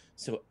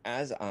 So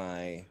as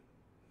I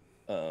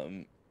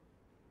have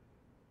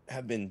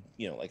been,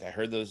 like I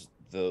heard those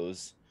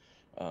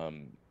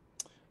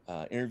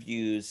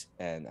interviews,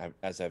 and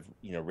as I've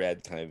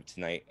read kind of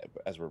tonight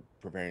as we're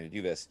preparing to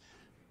do this,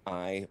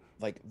 I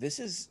like this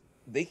is.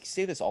 They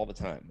say this all the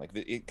time. Like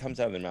it comes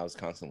out of their mouths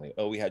constantly.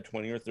 Oh, we had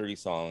 20 or 30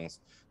 songs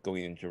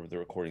going into the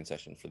recording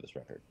session for this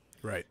record.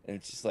 Right. And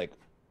it's just like,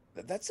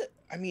 that's it.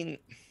 I mean,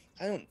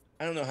 I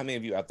don't know how many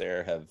of you out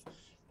there have,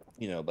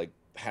 like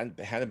had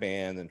a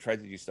band and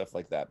tried to do stuff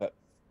like that, but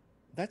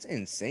that's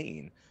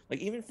insane.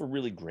 Like even for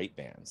really great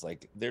bands,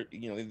 like they're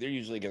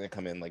usually going to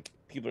come in, like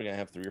people are going to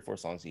have 3 or 4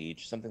 songs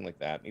each, something like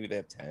that. Maybe they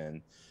have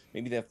 10,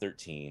 maybe they have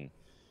 13,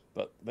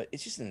 but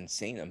it's just an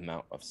insane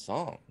amount of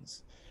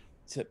songs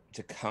to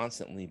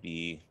constantly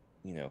be,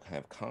 kind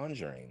of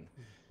conjuring.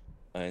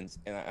 And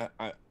I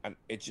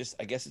it's just,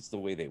 I guess it's the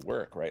way they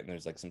work, right? And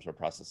there's like some sort of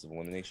process of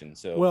elimination.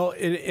 So well,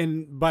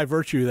 and by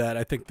virtue of that,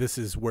 I think this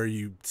is where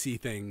you see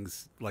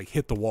things like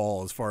hit the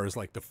wall as far as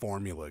like the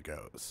formula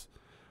goes.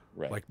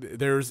 right. Like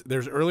there's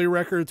early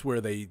records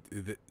where the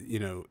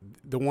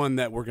one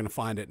that we're going to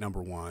find at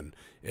number 1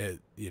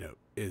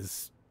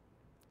 is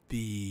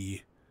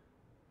the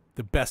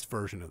best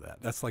version of that.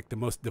 That's like the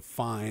most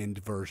defined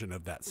version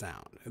of that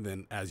sound. And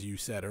then, as you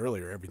said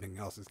earlier, everything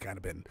else has kind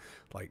of been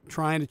like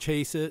trying to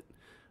chase it.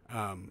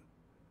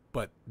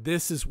 But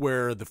this is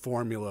where the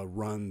formula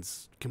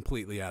runs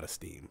completely out of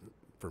steam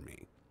for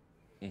me.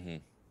 Mm-hmm.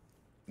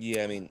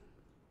 Yeah, I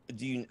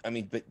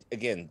mean, but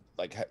again,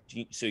 like,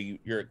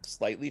 you're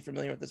slightly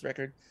familiar with this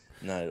record?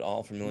 Not at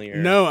all familiar?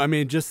 No, I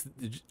mean,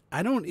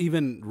 I don't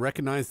even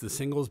recognize the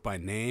singles by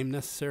name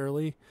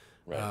necessarily.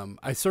 Right.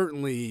 I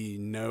certainly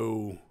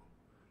know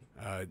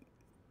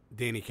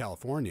Danny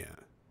California,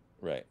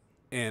 Right.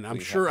 and I'm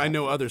sure I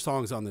know other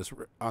songs on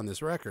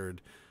this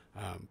record.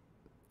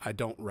 I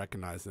don't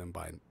recognize them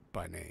by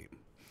name.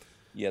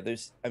 Yeah,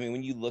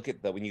 when you look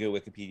at when you go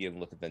to Wikipedia and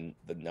look at the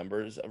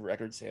numbers of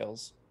record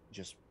sales,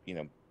 just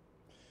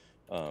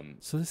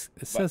So it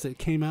says it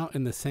came out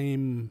in the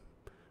same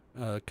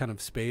kind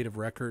of spade of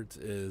records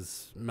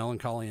is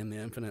Melancholy and the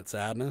Infinite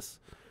Sadness.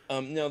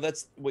 No,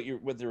 that's what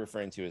they're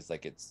referring to is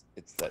like it's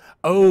that.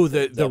 Oh,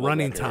 the the double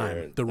running record,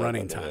 time, the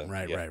running time.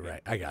 Right, yeah, right, yeah,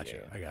 right. I got yeah,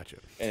 you. yeah. I got you.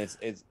 And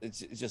it's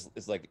just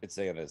it's like it's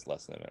saying it's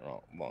less than a minute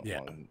long.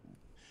 Yeah.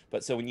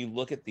 But so when you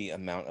look at the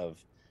amount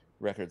of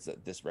records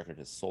that this record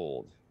has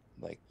sold,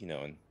 like, you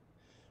know, and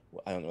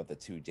I don't know what the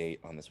to date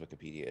on this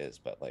Wikipedia is,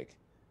 but like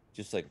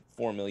just like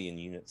 4 million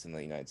units in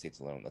the United States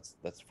alone.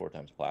 That's 4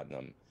 times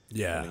platinum.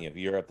 Yeah. And then you have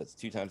Europe, that's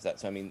 2 times that.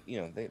 So I mean, you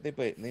know,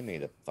 they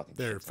made a fucking.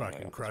 They're shit ton of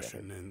money fucking off this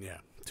crushing, record. and yeah,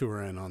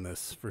 touring on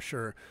this for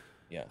sure.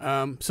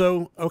 Yeah.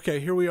 So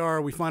okay, here we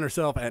are. We find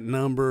ourselves at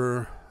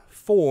number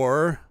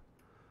 4,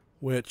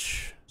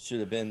 which Should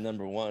have been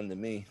number 1 to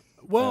me.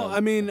 well, I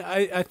mean,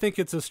 I think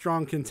it's a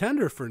strong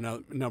contender for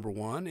number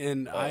 1,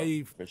 and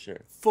I for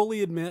sure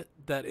fully admit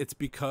that it's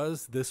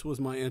because this was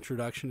my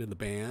introduction to the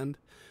band.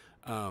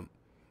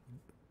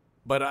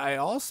 But I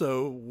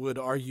also would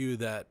argue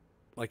that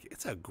like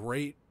it's a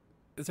great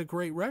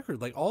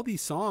record. Like all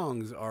these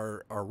songs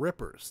are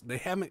rippers. They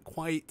haven't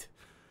quite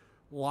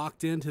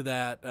locked into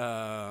that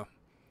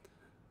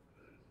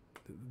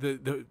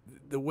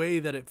the way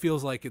that it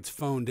feels like it's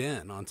phoned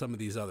in on some of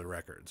these other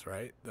records,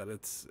 right? That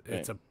it's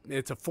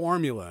a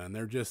formula, and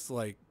they're just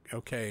like,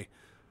 okay,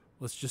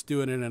 let's just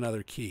do it in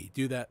another key.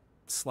 Do that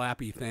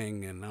slappy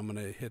thing, and I'm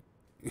gonna hit.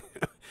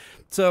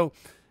 So,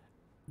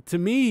 to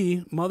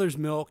me, Mother's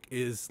Milk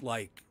is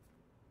like.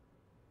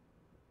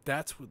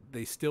 That's what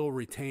they still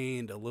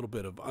retained a little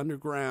bit of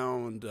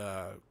underground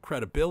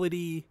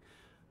credibility.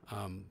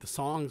 The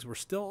songs were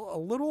still a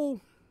little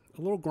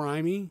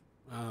grimy,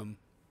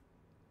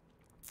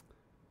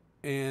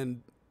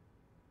 and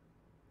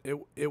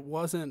it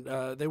wasn't.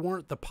 They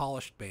weren't the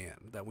polished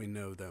band that we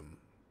know them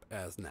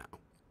as now.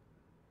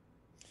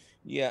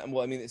 Yeah,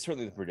 well, I mean,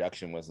 certainly the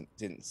production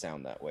didn't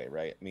sound that way,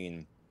 right? I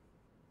mean,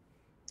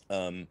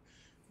 the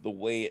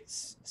way it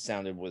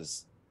sounded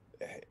was,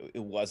 it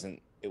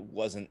wasn't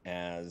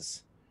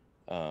as,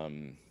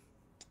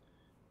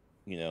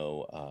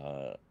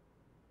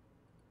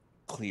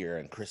 clear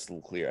and crystal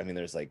clear. I mean,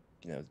 there's like,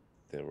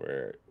 there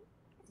were.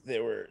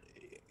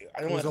 I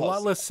don't want There's to a call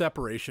lot it, less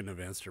separation of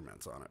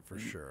instruments on it for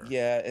sure.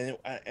 Yeah, and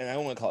I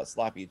don't want to call it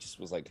sloppy. It just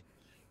was like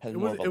had It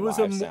more was of a it was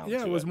live a sound yeah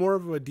to it was it. more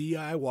of a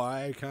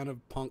DIY kind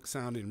of punk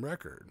sounding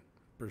record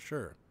for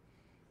sure.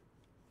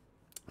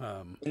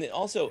 And it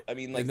also, I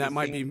mean, like And that the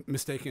might thing- be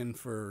mistaken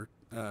for.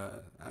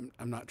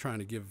 I'm not trying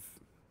to give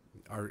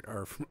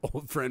our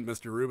old friend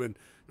Mr. Rubin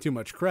too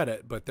much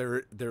credit, but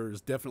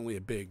there's definitely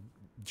a big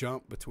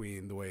jump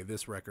between the way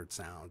this record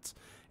sounds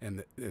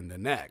and the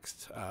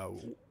next.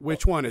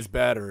 Which one is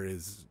better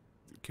is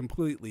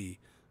completely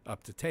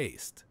up to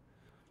taste.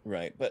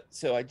 Right, but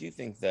so I do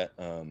think that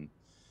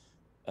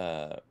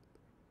the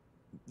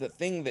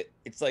thing that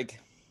it's like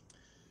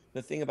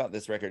the thing about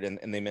this record,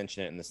 and they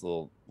mention it in this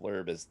little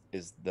blurb,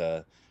 is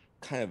the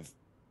kind of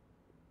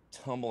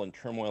tumble and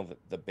turmoil that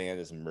the band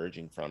is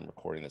emerging from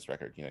recording this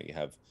record. You know, you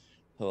have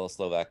Hillel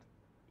Slovak,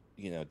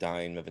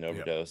 dying of an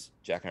overdose.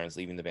 Jack Irons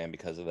leaving the band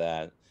because of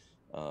that.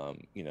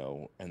 And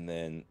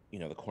then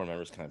the core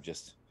members kind of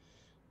just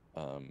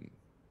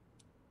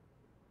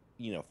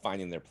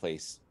finding their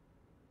place,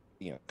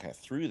 kind of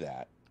through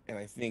that. And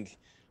I think,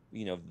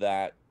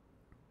 that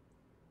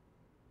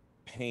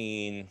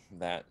pain,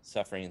 that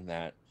suffering,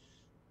 that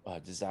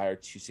desire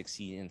to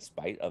succeed in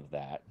spite of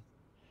that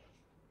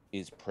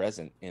is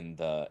present in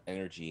the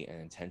energy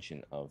and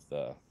intention of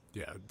the.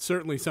 Yeah,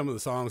 certainly some of the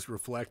songs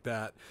reflect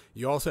that.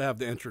 You also have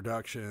the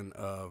introduction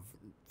of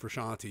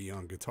Frusciante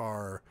on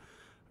guitar,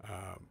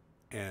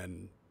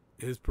 and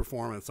his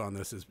performance on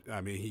this is,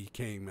 I mean, he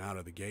came out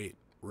of the gate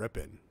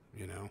ripping,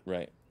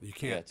 Right. You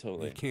can't, Yeah,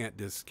 totally. You can't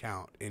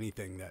discount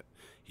anything that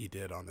he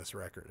did on this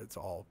record. It's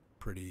all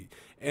pretty,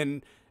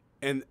 and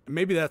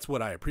maybe that's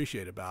what I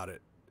appreciate about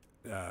it.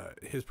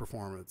 His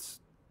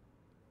performance,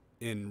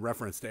 in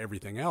reference to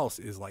everything else,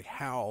 is like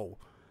how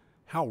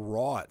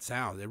raw it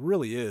sounds. It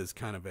really is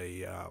kind of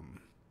a.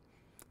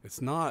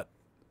 It's not.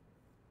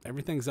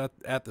 Everything's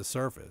at the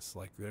surface.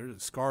 Like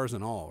there's scars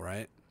and all,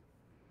 right?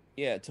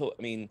 Yeah, I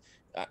mean,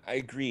 I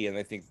agree, and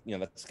I think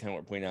that's kind of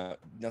what we're pointing out.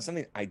 Now,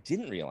 something I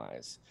didn't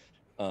realize,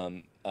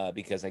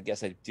 because I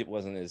guess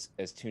wasn't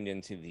as tuned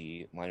into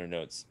the liner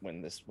notes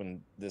when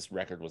this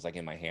record was like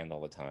in my hand all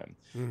the time,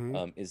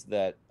 is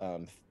that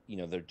the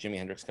Jimi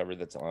Hendrix cover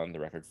that's on the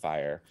record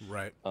Fire,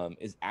 right,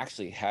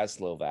 has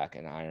Slovak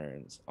and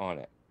Irons on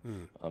it.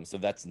 So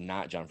that's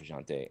not John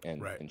Frusciante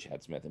and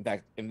Chad Smith. In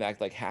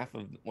fact, like half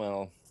of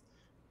like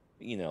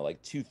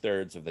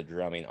 2/3 of the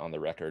drumming on the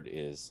record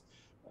is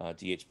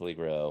D.H.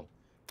 Peligro.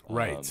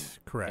 Right,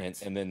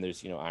 correct. And then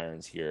there's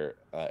Irons here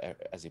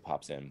as he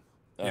pops in.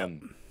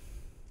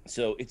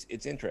 So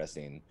it's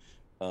interesting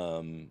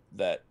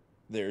that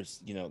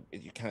there's you're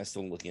kind of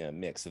still looking at a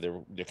mix. So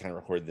they're kind of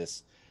recording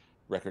this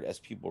record as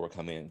people were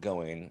coming and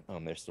going.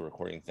 They're still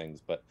recording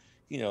things, but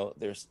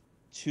there's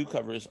 2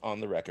 covers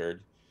on the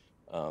record.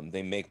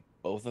 They make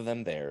both of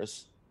them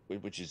theirs,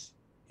 which is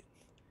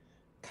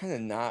kind of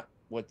not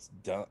what's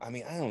done. I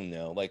mean, I don't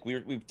know. Like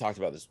we've talked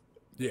about this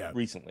Yeah.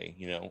 recently,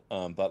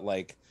 but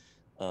like,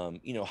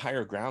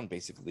 Higher Ground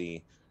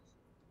basically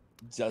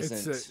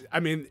doesn't. I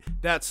mean,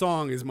 that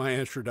song is my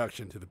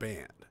introduction to the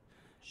band.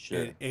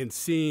 Sure. And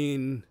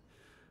seeing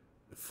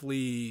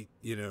Flea,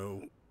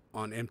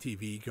 on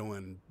MTV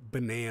going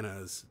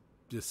bananas,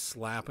 just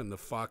slapping the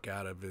fuck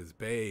out of his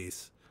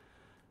bass,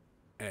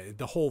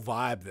 the whole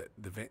vibe that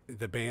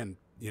the band,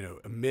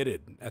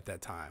 emitted at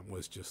that time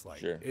was just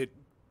like it.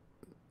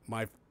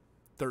 My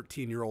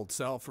 13-year-old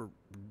self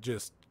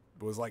just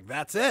was like,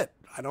 that's it.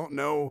 I don't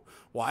know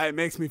why it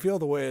makes me feel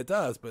the way it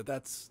does, but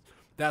that's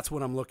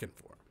what I'm looking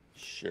for.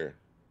 Sure.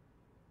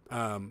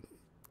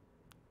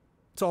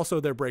 It's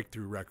also their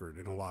breakthrough record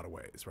in a lot of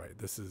ways, right?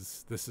 This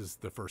is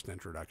the first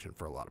introduction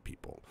for a lot of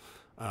people.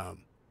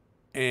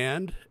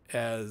 And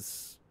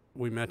as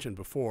we mentioned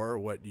before,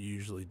 what you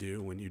usually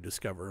do when you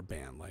discover a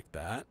band like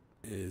that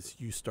is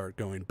you start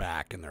going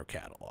back in their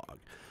catalog,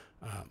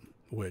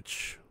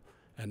 which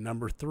at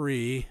number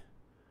 3,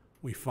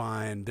 we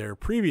find their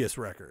previous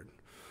record,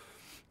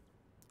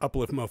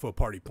 Uplift Mofo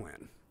Party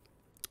Plan,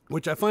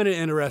 which I find it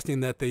interesting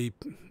that they,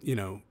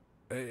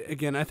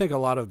 again, I think a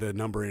lot of the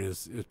numbering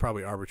is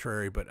probably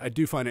arbitrary, but I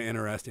do find it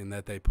interesting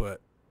that they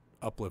put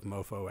Uplift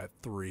Mofo at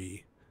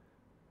 3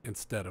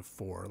 instead of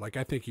 4. Like,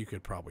 I think you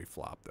could probably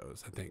flop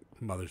those. I think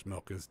Mother's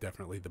Milk is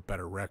definitely the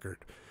better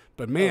record,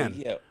 but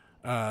man,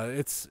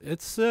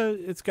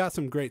 it's got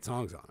some great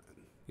songs on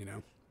it,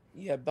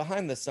 Yeah,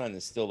 Behind the Sun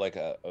is still like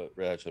a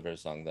Red Hot Chili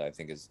Peppers song that I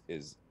think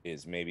is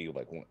maybe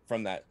like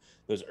from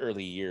those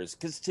early years,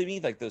 because to me,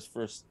 like, those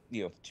first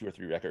 2 or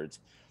 3 records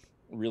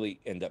really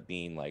end up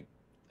being like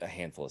a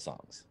handful of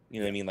songs. You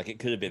know what I mean? Like, it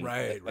could have been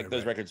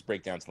those records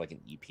break down to like an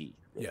EP.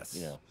 Really, yes.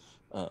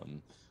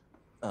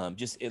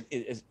 Just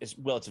it's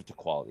relative to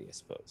quality, I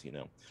suppose.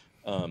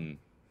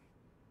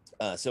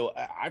 So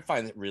I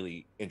find it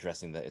really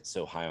interesting that it's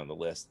so high on the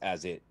list,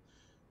 as it's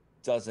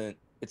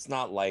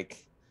not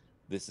like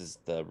this is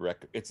the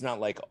record. It's not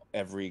like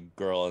every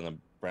girl in a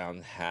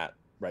brown hat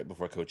right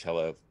before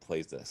Coachella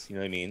plays this. You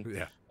know what I mean?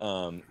 Yeah.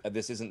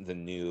 This isn't the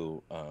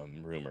new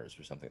Rumors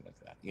or something like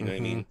that. You know what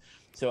I mean?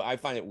 So I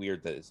find it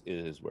weird that it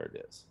is where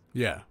it is.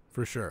 Yeah,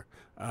 for sure.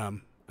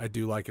 I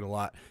do like it a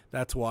lot.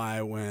 That's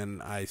why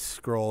when I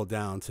scroll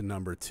down to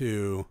number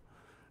 2,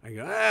 I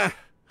go, I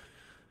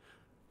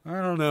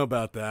don't know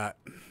about that.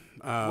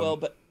 Well,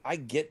 but I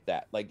get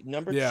that. Like,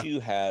 number 2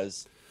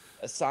 has,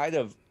 aside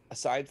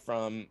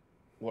from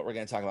what we're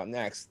going to talk about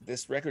next,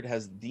 this record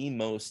has the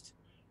most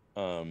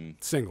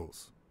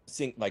singles,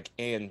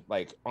 and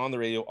on the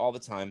radio all the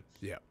time.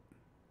 Yeah,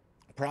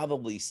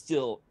 probably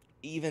still,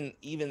 even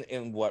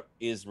in what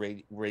is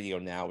radio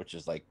now, which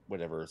is like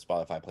whatever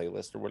Spotify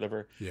playlist or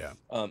whatever. Yeah.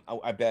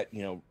 I bet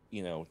 2000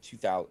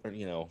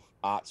 or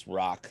aughts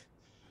rock.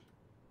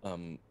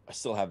 I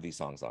still have these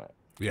songs on it.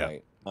 Yeah.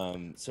 Right?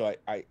 So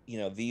I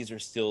these are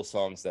still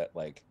songs that,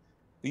 like,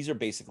 these are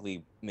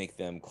basically make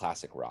them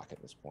classic rock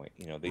at this point.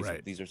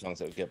 These are songs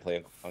that would get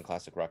played on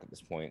classic rock at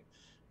this point.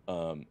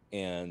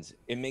 And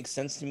it makes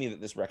sense to me that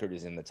this record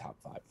is in the top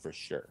 5 for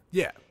sure.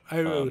 Yeah,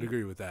 I would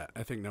agree with that.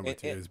 I think number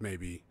 2 is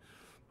maybe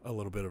a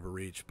little bit of a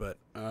reach, but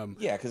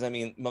yeah, because I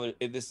mean,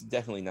 this is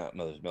definitely not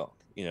Mother's Milk,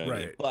 what I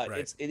mean? But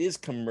it is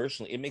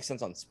commercially, it makes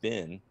sense on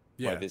spin.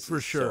 Yeah, why this for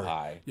is sure. So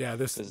high. Yeah,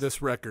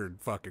 this record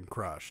fucking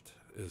crushed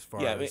as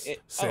far as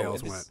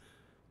sales went.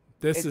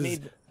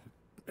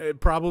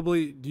 It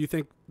probably. Do you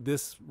think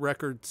this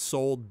record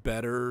sold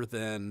better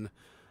than?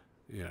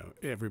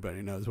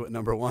 Everybody knows what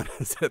number 1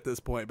 is at this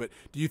point, but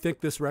do you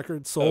think this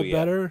record sold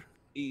better?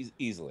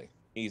 Easily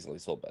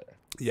sold better.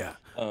 Yeah.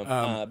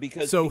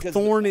 Because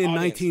Thorn in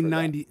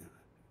 1990.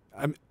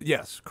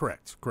 Yes,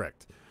 correct.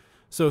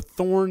 So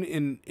Thorn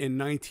in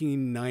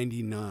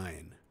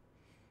 1999.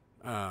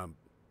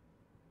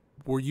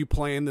 Were you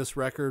playing this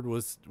record?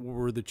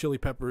 Were the Chili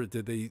Peppers?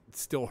 Did they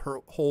still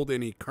hold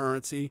any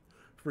currency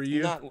for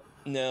you?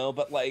 No,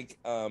 but like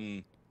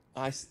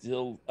I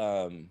still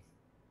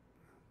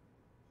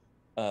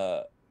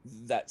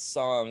that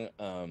song,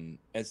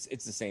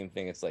 it's the same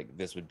thing. It's like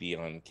this would be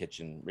on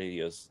kitchen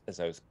radios as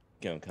I was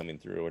coming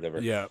through or whatever.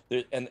 Yeah.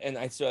 And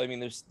I still, I mean,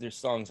 there's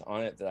songs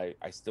on it that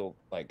I still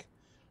like,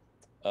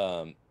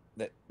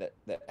 that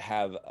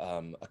have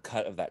a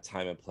cut of that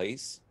time and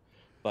place,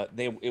 but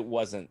it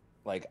wasn't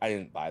like, I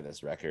didn't buy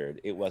this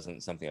record. It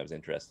wasn't something I was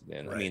interested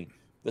in. Right. I mean,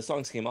 the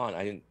songs came on.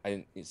 I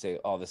didn't say,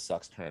 oh, this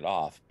sucks, turn it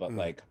off. But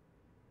like,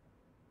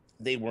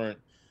 they weren't.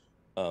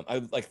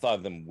 I like thought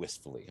of them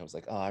wistfully. I was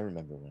like, oh, I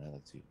remember when I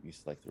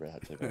used to like the Red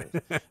Hot Chili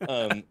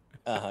Peppers.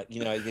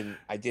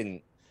 I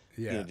didn't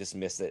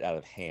dismiss it out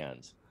of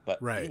hand.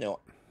 But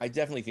I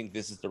definitely think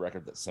this is the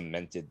record that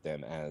cemented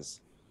them as,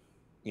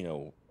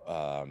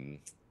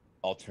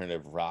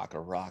 alternative rock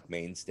or rock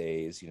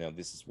mainstays.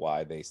 This is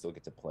why they still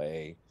get to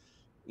play,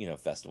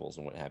 festivals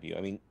and what have you.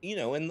 I mean,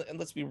 and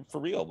let's be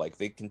for real, like,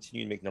 they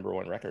continue to make number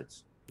 1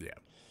 records. Yeah.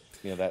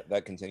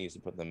 That continues to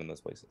put them in those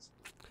places.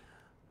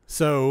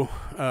 So,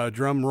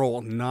 drum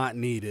roll not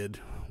needed.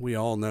 We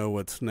all know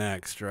what's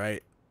next,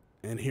 right?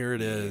 And here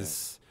it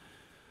is.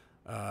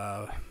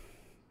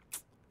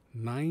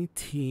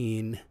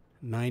 19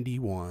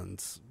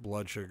 91's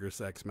Blood Sugar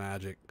Sex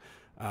Magic.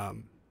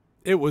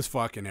 It was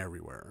fucking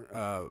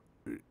everywhere.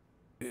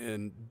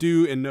 And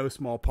due in no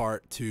small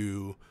part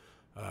to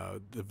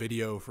the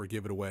video for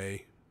Give It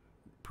Away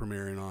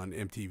premiering on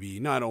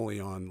MTV, not only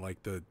on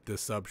like the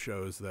sub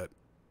shows that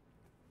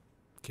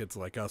kids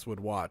like us would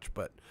watch,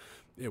 but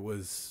it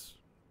was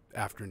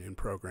afternoon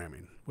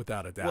programming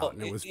without a doubt. Well,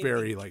 and it was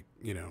very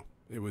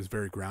it was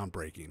very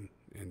groundbreaking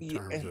in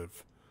terms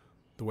of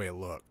the way it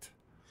looked.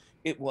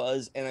 It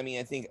was, and I mean,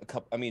 I think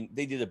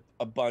they did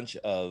a bunch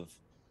of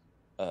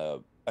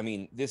I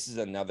mean, this is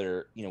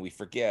another, we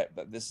forget,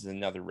 but this is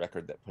another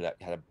record that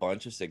had a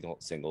bunch of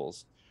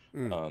singles.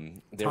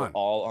 They were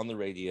all on the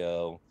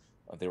radio.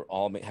 They were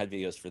all had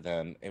videos for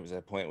them. It was at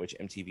a point at which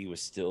MTV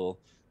was still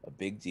a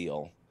big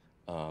deal.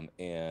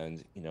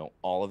 And,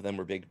 all of them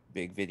were big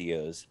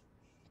videos.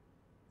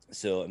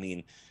 So, I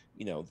mean,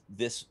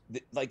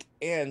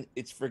 and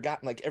it's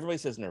forgotten, like everybody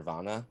says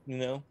Nirvana,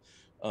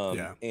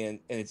 and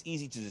it's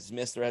easy to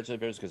dismiss the Red Hot Chili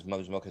Peppers because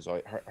Mother's Milk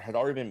had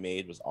already been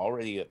made, was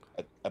already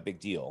a big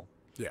deal.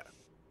 Yeah.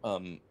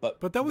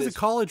 But that was a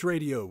college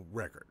radio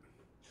record.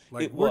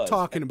 Like we're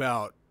talking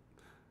about,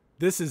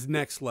 this is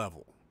next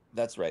level.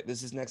 That's right.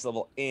 This is next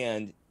level.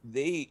 And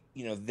they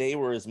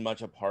were as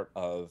much a part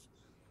of,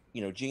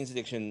 Jane's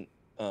Addiction,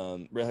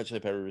 Red Hot Chili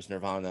Peppers,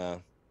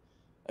 Nirvana.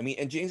 I mean,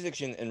 and Jane's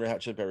Addiction and Red Hot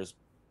Chili Peppers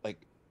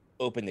like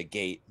opened a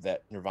gate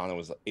that Nirvana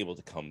was able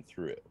to come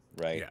through,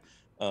 right?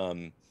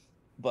 Yeah.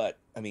 But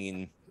I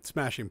mean,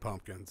 Smashing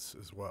Pumpkins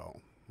as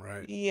well,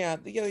 right? Yeah.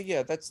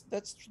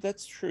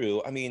 That's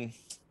true. I mean,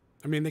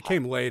 they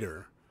came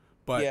later,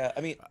 but yeah.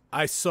 I mean,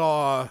 I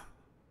saw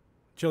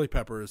Chili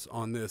Peppers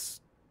on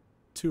this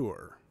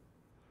tour,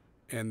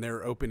 and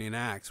their opening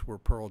acts were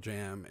Pearl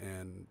Jam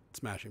and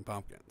Smashing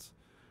Pumpkins.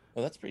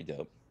 Oh, that's pretty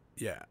dope.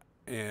 Yeah,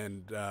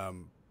 and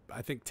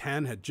I think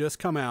 10 had just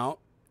come out,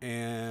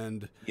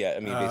 and yeah, I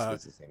mean, basically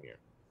it's the same year.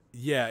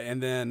 Yeah,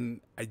 and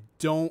then I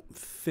don't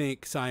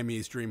think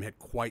Siamese Dream had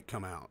quite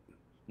come out.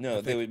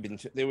 No, they would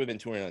have been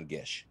touring on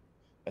Gish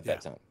at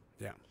that time.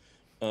 Yeah.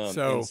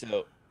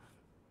 So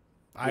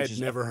I had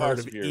never heard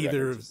of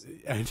either.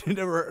 I had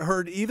never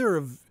heard either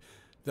of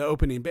the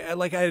opening.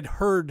 Like I had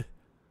heard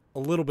a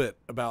little bit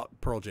about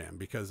Pearl Jam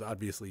because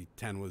obviously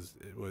 10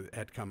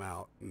 had come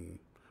out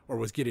or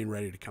was getting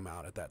ready to come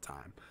out at that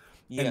time.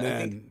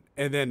 Yeah,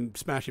 and then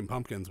Smashing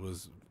Pumpkins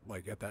was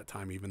like at that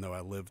time, even though I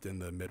lived in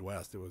the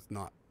Midwest, it was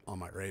not on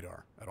my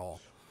radar at all.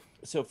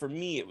 So for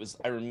me,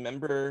 I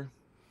remember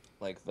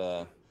like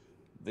the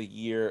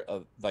year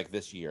of like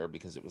this year,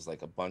 because it was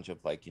like a bunch of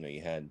like,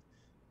 you had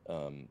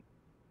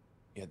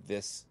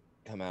this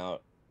come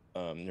out,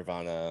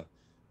 Nirvana,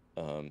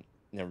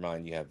 never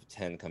mind, you have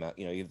 10 come out,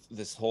 you have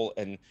this whole,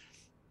 and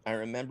I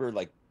remember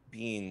like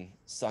being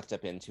sucked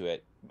up into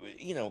it,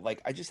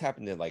 like I just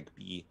happened to like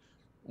be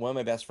one of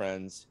my best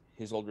friends,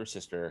 his older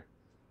sister,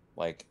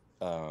 like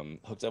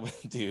hooked up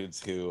with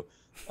dudes who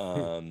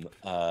were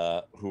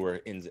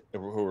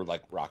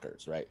like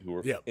rockers, right? Who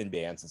were in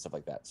bands and stuff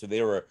like that. So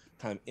they were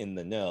kind of in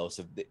the know.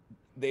 So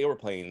they were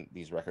playing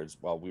these records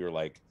while we were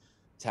like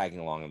tagging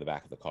along in the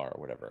back of the car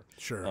or whatever.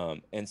 Sure.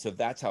 And so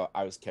that's how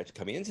I was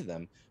coming into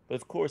them. But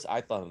of course,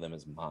 I thought of them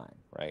as mine,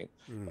 right?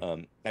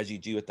 As you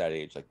do at that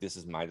age, like this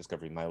is my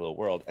discovery, my little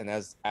world. And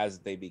as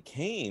they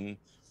became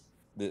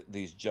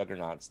these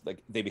juggernauts,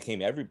 like they became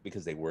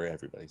because they were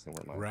everybody's. They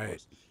weren't mine, right? Of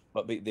course.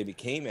 But they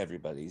became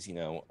everybody's.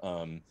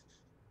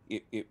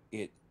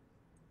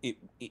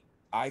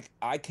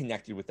 I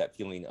connected with that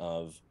feeling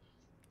of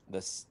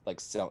this like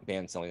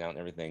band selling out and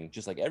everything,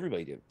 just like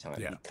everybody did at the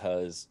time,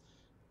 because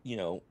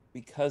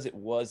it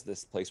was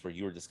this place where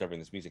you were discovering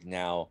this music.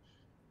 Now,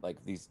 like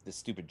this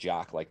stupid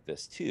jock like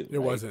this too. It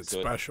wasn't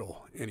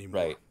special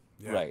anymore. Right.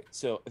 Yeah. Right.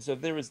 So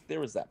there was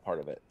that part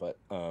of it, but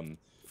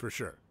for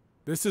sure.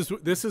 This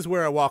is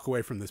where I walk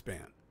away from this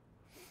band.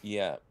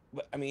 Yeah.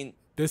 But I mean,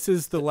 this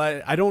is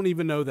I don't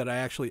even know that I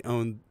actually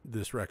owned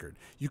this record.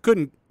 You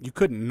couldn't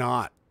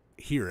not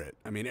hear it.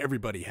 I mean,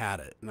 everybody had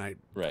it, and I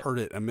heard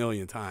it a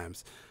million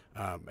times.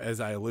 As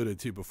I alluded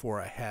to before,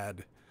 I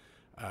had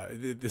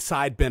the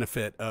side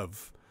benefit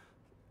of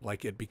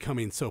like it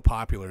becoming so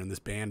popular and this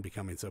band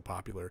becoming so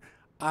popular.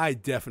 I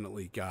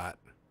definitely got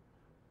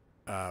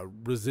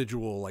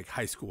residual like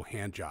high school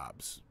hand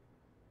jobs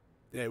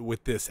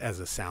with this as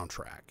a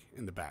soundtrack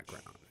in the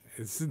background.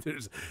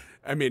 There's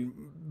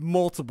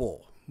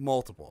multiple,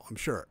 I'm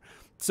sure.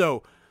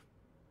 So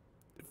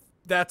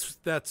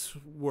that's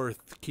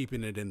worth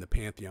keeping it in the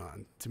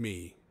pantheon to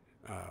me,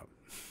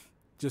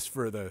 just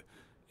for the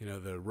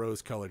the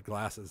rose-colored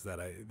glasses that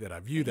I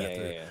view that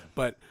through. Yeah.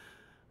 But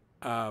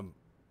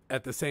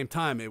at the same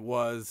time, it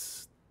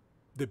was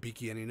the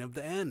beginning of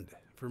the end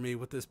for me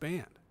with this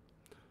band.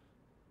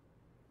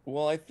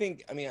 Well, I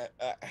think,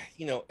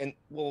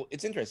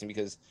 it's interesting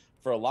because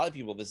for a lot of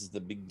people, this is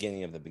the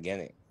beginning of the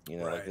beginning.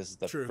 Like this is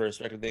the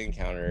first record they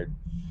encountered,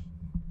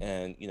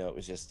 and it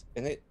was just,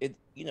 and it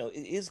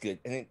is good,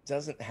 and it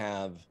doesn't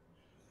have,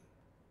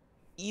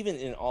 even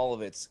in all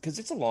of its, because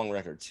it's a long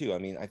record too. I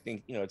mean, I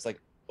think it's like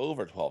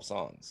over 12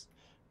 songs,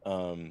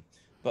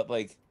 but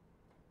like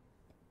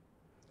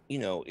you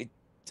know, it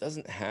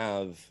doesn't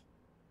have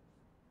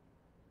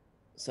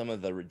some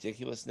of the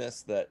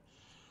ridiculousness that,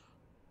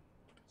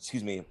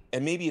 excuse me,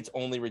 and maybe it's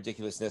only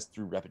ridiculousness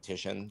through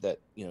repetition that,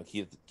 you know,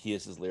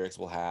 Kiedis's lyrics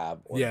will have,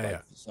 or Yeah, like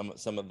yeah.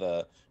 some of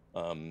the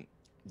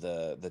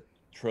the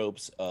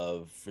tropes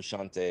of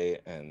Frusciante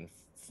and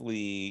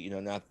Flea, you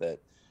know, not that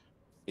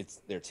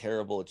they're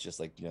terrible, it's just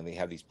like, you know, they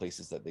have these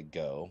places that they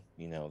go,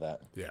 you know,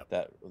 Yeah.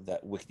 that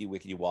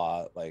wickety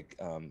wah, like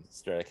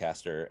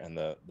Stratocaster and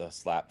the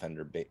slap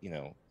Fender you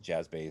know,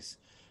 jazz bass.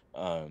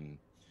 um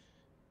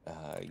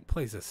He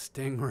plays a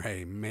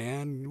stingray,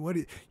 man.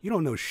 You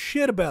don't know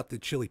shit about the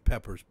Chili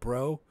Peppers,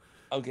 bro.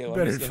 okay, You well,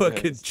 I'm better just gonna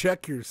fucking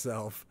check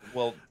yourself.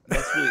 well,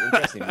 that's really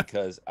interesting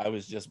because I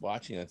was just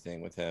watching a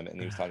thing with him and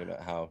he was talking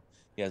about how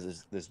he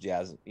has this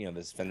jazz, you know,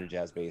 this Fender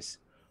jazz bass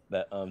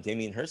that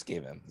Damien Hirst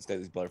gave him. He's got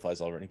these butterflies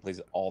all over and he plays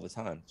it all the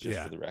time just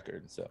Yeah. for the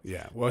record. So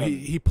Yeah. Well, um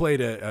he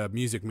played a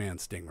Music Man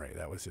Stingray.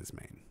 That was his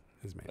main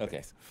okay.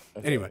 bass.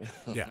 Okay. Anyway,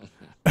 yeah.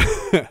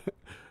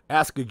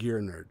 Ask a gear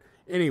nerd.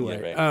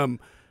 Anyway, Yeah, right.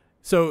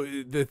 so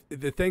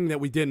the thing that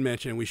we didn't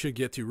mention, we should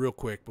get to real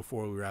quick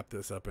before we wrap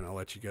this up, and I'll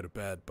let you go to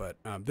bed. But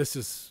this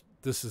is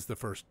the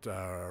first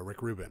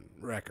Rick Rubin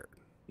record,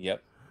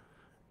 Yep.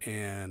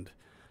 and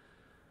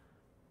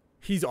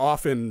he's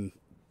often,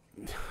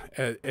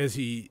 as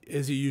he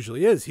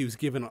usually is, he was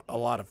given a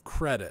lot of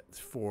credit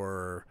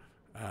for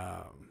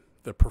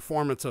the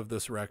performance of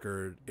this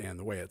record and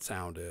the way it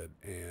sounded,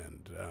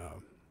 and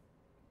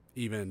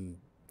even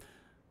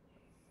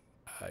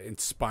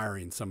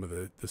inspiring some of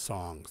the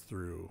songs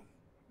through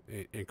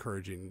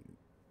encouraging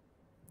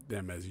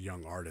them as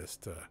young artists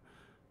to,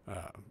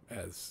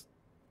 as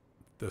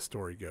the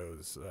story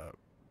goes,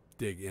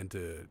 dig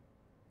into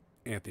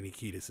Anthony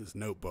Kiedis's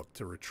notebook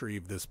to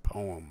retrieve this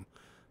poem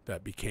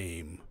that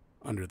became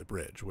Under the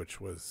Bridge, which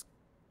was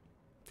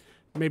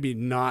maybe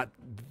not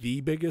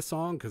the biggest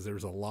song because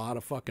there's a lot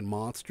of fucking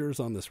monsters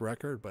on this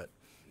record, but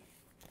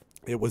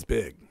it was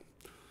big.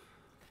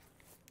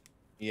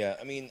 Yeah,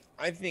 I mean,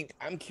 I think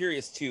I'm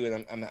curious too,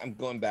 and I'm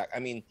going back. I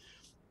mean,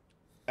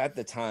 at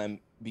the time,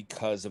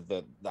 because of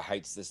the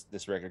heights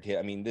this record hit.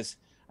 I mean,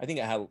 I think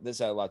this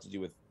had a lot to do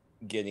with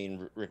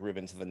getting Rick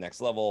Rubin to the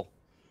next level.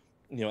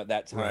 You know, at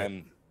that time.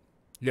 Right.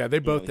 Yeah, they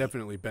both know,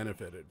 definitely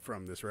benefited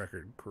from this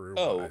record career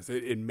Oh, wise.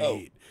 It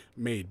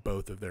made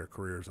both of their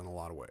careers in a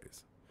lot of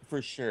ways.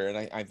 for sure, and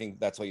I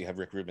think that's why you have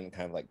Rick Rubin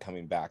kind of like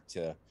coming back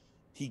to,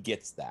 he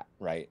gets that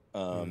right.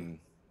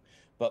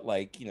 But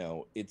like, you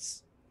know,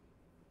 it's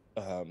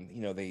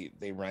you know,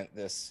 they rent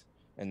this,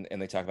 and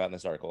they talk about in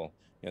this article,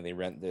 you know, they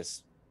rent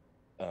this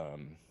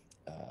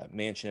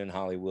mansion in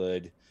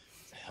Hollywood,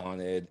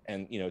 haunted,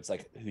 and you know, it's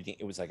like Houdini,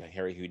 it was like a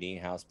Harry Houdini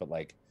house, but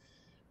like,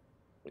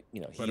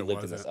 you know, he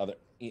lived in this other,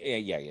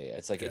 yeah.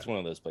 It's like, it's one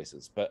of those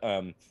places, but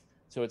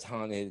so it's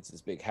haunted, it's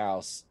this big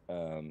house,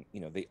 you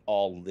know, they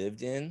all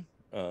lived in,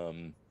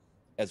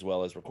 as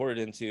well as recorded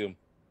into.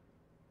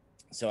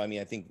 So I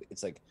mean, I think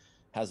it's like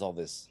has all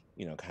this,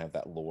 you know, kind of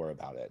that lore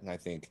about it, and I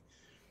think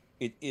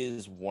it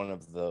is one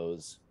of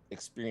those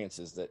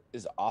experiences that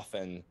is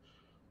often,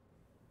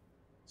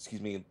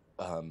 excuse me,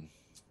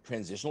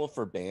 transitional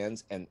for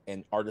bands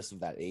and artists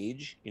of that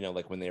age, you know,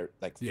 like when they're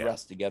like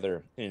thrust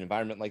together in an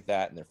environment like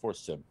that and they're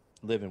forced to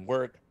live and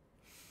work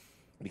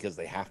because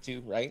they have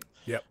to, right?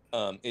 Yep.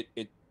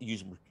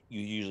 You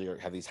usually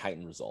have these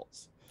heightened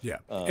results. Yeah.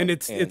 And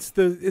it's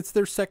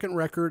their second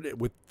record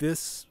with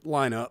this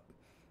lineup.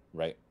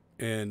 Right.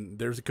 And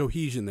there's a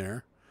cohesion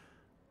there.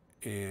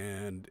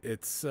 And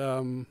it's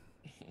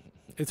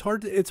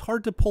hard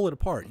to pull it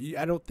apart.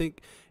 I don't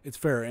think it's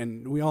fair,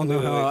 and we all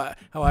know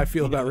how I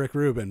feel about Rick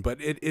Rubin, but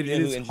it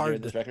is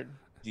hard. This record?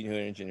 Do you know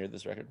who engineered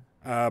this record?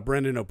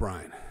 Brendan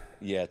O'Brien.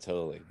 Yeah,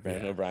 totally.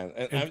 Brendan O'Brien.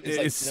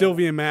 And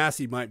Sylvia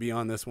Massey might be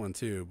on this one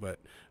too, but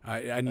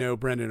I know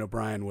Brendan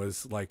O'Brien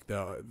was like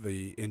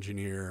the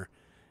engineer,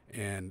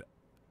 and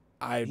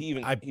he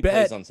bet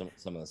plays on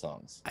some of the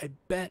songs. I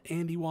bet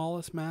Andy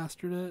Wallace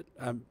mastered it.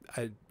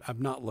 I've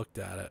not looked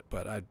at it,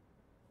 but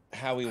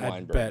Howie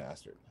Weinberg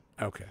mastered.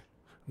 Okay.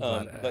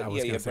 But I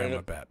was going to say I'm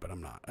a Brandon, bet, but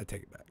I'm not. I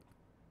take it back.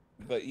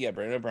 But yeah,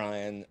 Brendan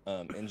O'Brien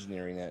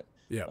engineering it.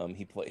 Yeah.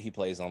 He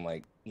plays on,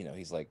 like, you know,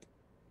 he's like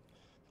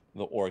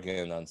the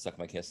organ on "Suck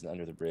My Kiss" and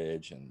 "Under the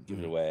Bridge" and "Give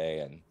It Away"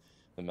 and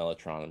the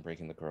mellotron and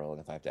 "Breaking the Girl" and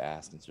 "If I Have to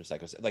Ask" and "Sir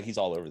Psycho." Like, he's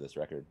all over this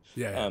record.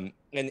 Yeah.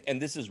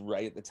 And this is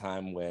right at the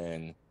time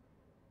when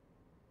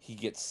he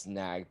gets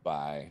snagged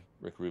by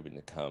Rick Rubin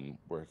to come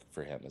work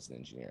for him as an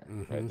engineer.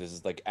 Mm-hmm. Right. This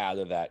is like out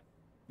of that,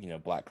 you know,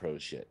 Black Crow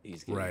shit.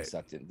 He's getting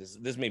sucked in.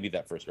 This may be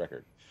that first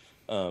record.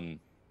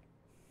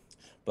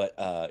 But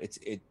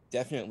it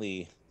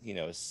definitely, you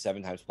know, is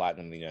 7 times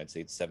platinum in the United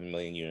States, 7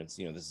 million units.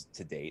 You know, this is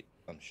to date,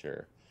 I'm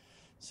sure.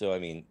 So I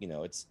mean, you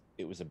know,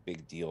 it was a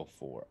big deal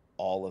for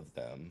all of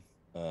them.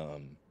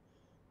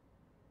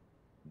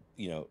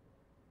 You know,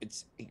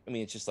 it's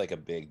just like a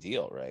big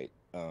deal, right?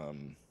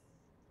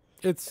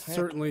 It's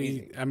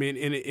certainly crazy. I mean,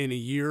 in a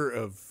year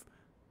of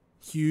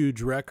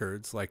huge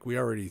records, like we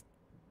already,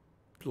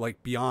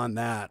 like beyond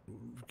that,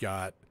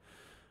 got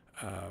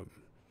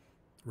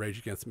Rage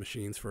Against the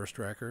Machine's first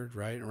record,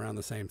 right around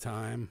the same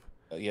time.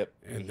 Yep.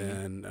 And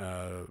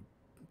then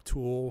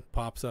Tool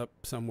pops up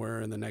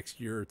somewhere in the next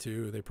year or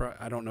two.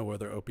 I don't know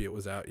whether Opiate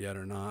was out yet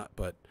or not,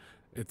 but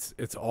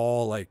it's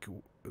all like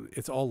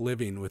it's all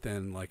living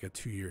within like a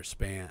 2-year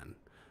span.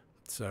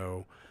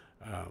 So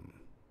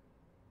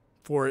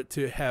for it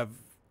to have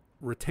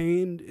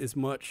retained as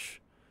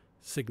much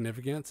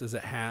significance as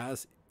it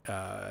has,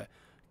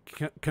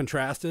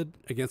 contrasted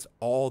against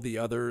all the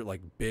other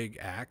like big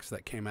acts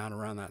that came out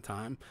around that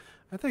time,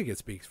 I think it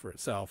speaks for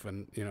itself.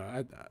 And you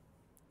know,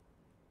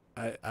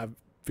 I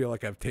feel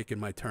like I've taken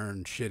my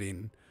turn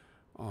shitting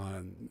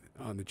on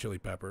the Chili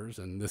Peppers,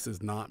 and this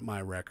is not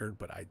my record,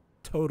 but I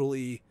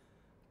totally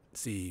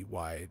see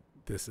why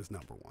this is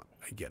number one.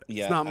 I get it.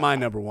 Yeah, it's not my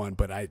number one,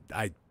 but I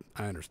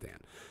understand.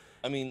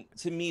 I mean,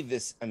 to me,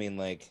 this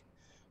list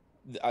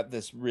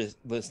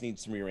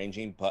needs some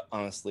rearranging, but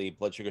honestly,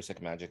 Blood Sugar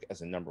Sex Magic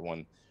as a number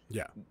one,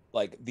 yeah,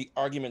 like the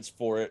arguments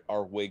for it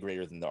are way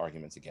greater than the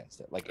arguments against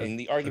it. Like, and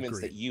the arguments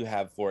Agreed. that you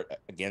have for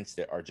it against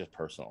it are just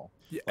personal.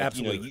 Yeah, like,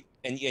 absolutely.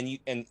 You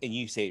know, and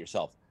you say it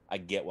yourself. I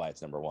get why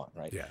it's number one,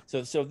 right? Yeah.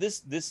 So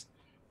this is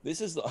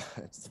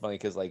it's funny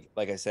because like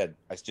I said,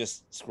 I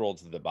just scrolled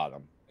to the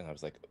bottom and I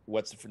was like,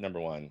 what's for number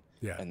one?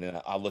 Yeah. And then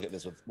I'll look at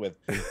this with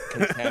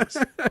contempt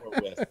or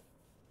with,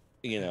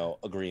 you know,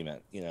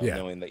 agreement, you know, Yeah.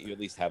 knowing that you at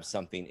least have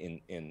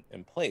something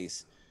in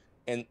place.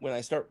 And when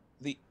I start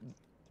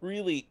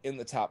really in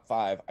the top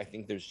 5, I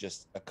think there's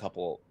just a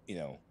couple, you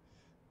know,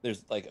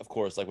 there's like, of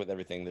course, like with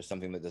everything, there's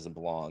something that doesn't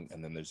belong,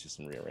 and then there's just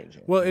some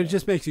rearranging. Well, it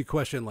just makes you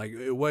question, like,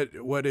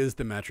 what is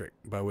the metric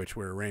by which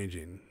we're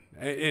arranging?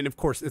 And of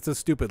course, it's a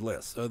stupid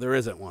list, so there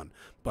isn't one.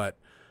 But,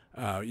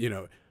 you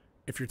know,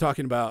 if you're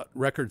talking about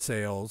record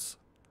sales,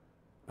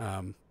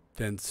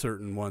 then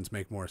certain ones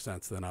make more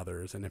sense than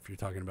others. And if you're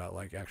talking about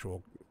like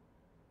actual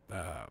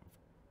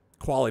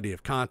quality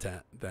of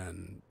content,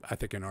 then I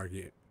think an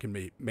argument can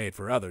be made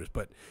for others.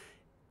 But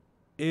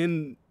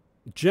in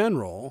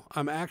general,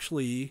 I'm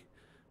actually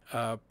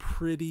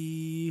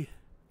pretty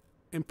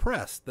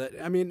impressed that,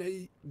 I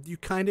mean, you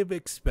kind of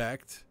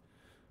expect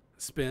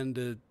Spin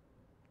to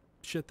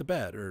shit the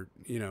bed, or,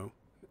 you know,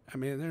 I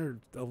mean, they're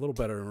a little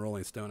better than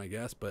Rolling Stone, I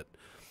guess, but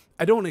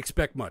I don't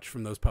expect much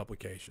from those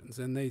publications,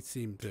 and they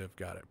seem to have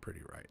got it pretty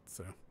right.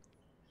 So,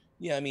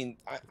 yeah, I mean,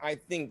 I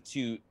think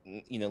too,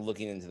 you know,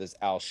 looking into this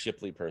Al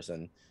Shipley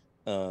person,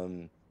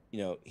 you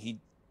know,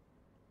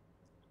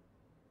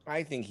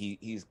 I think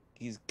he's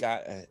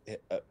got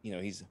you know,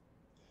 he's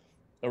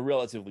a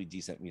relatively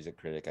decent music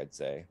critic, I'd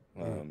say.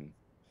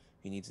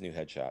 He needs a new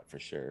headshot for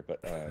sure, but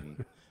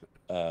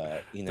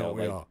you know,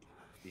 like,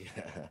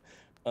 yeah.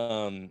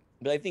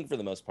 But I think for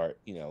the most part,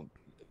 you know,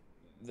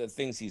 the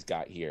things he's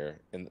got here,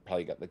 and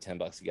probably got the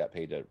 $10 he got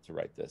paid to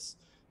write this.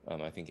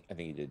 I think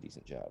he did a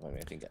decent job. I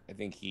mean, I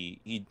think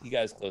he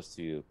got as close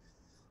to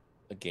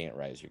getting it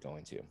right as you're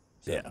going to.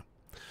 So. Yeah.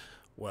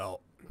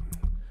 Well,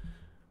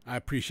 I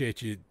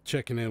appreciate you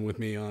checking in with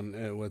me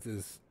on what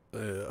is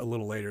a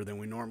little later than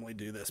we normally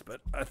do this,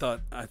 but I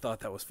thought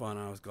that was fun.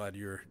 I was glad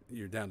you're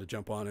down to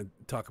jump on and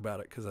talk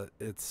about it, because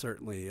it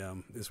certainly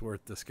is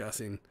worth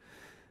discussing.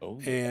 Oh,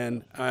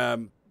 and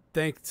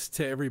thanks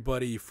to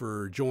everybody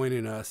for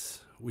joining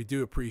us. We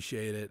do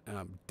appreciate it.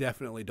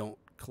 Definitely don't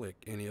click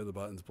any of the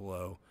buttons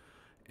below,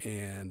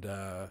 and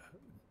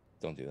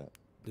don't do that.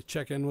 To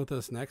check in with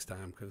us next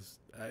time, because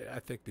I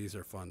think these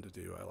are fun to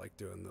do. I like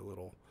doing the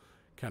little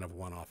kind of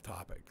one-off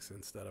topics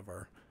instead of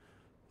our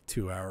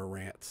 2-hour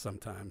rants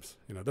sometimes.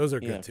 You know, those are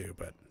good too,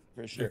 but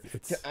for sure.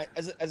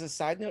 As a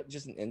side note,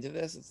 just an end to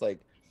this, it's like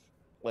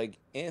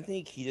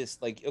Anthony Kiedis,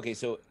 like, okay,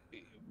 so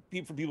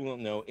for people who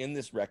don't know, in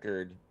this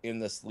record, in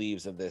the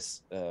sleeves of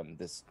this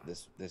this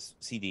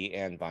CD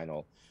and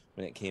vinyl,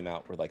 when it came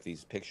out, were like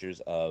these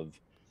pictures of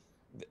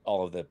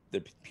all of the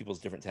people's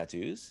different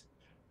tattoos,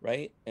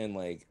 right? And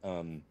like,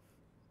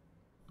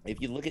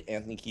 if you look at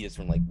Anthony Kiedis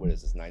from like, what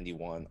is this,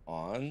 91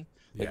 on,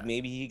 like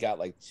maybe he got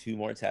like 2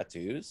 more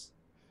tattoos,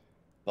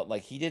 but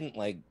like he didn't,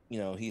 like, you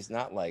know, he's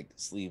not like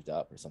sleeved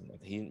up or something.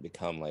 He didn't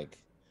become like,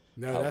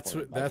 no, that's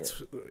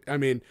I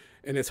mean,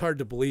 and it's hard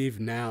to believe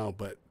now,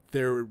 but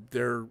there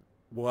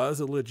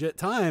was a legit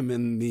time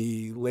in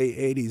the late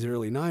 80s,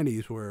 early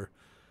 90s where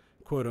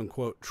quote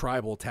unquote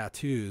tribal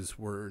tattoos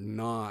were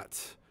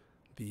not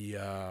the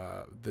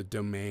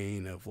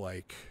domain of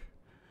like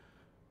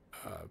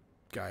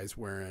guys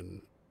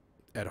wearing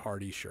Ed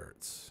Hardy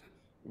shirts.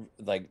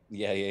 Like,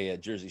 yeah,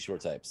 Jersey Shore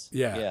types.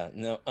 Yeah.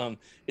 No,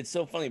 it's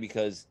so funny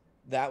because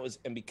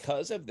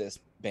because of this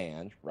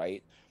band,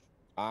 right?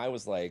 I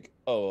was like,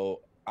 oh,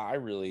 I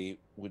really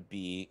would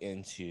be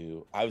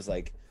into. I was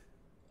like,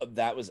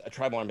 that was a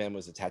tribal armband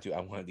was a tattoo I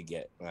wanted to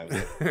get when I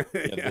was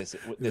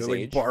this like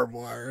age. Barbed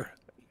wire.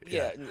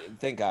 Yeah,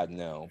 thank God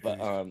no.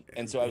 But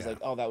and so I was like,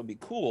 oh, that would be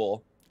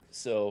cool.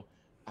 So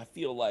I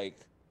feel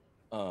like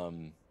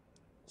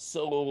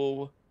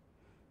so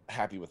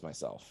happy with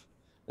myself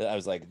that I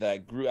was like, that I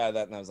grew out of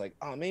that, and I was like,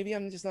 oh, maybe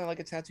I'm just not like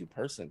a tattoo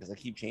person, because I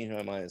keep changing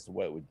my mind as to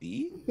what it would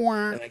be.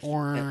 And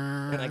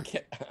I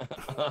can't.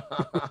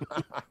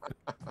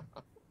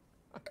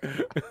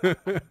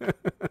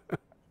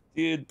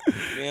 Dude,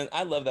 man,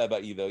 I love that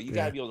about you though. You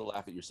gotta be able to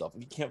laugh at yourself.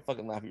 If you can't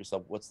fucking laugh at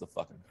yourself, what's the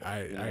fucking point? I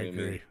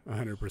agree,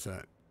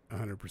 100%.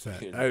 Dude,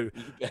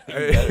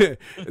 100%.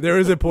 There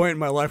was a point in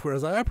my life where I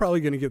was like, I'm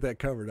probably gonna get that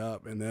covered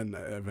up, and then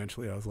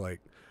eventually I was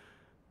like,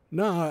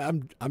 no,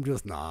 I'm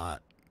just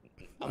not.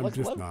 I'm like,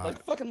 just not.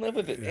 Like, fucking live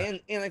with it. Yeah.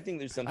 And I think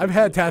there's something. I've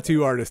had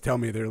tattoo artists tell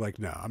me, they're like,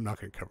 no, I'm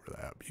not going to cover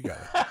that.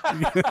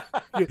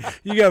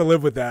 You got to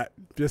live with that.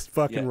 Just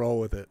fucking roll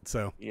with it.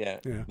 So yeah,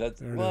 yeah,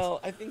 that's, well,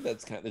 I think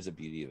that's kind of, there's a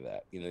beauty of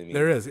that. You know what I mean?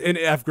 There is. And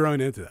I've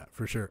grown into that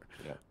for sure.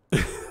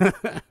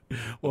 Yeah.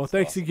 Well,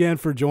 thanks again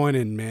for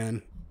joining,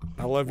 man.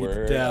 I love you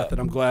to death, up.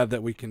 and I'm glad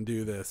that we can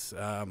do this.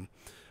 I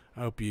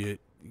hope you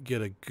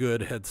get a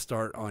good head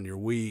start on your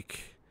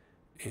week,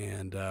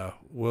 and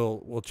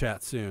we'll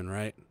chat soon,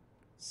 right?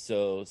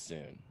 So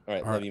soon. All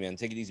right. Love you, man.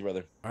 Take it easy,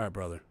 brother. All right,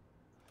 brother.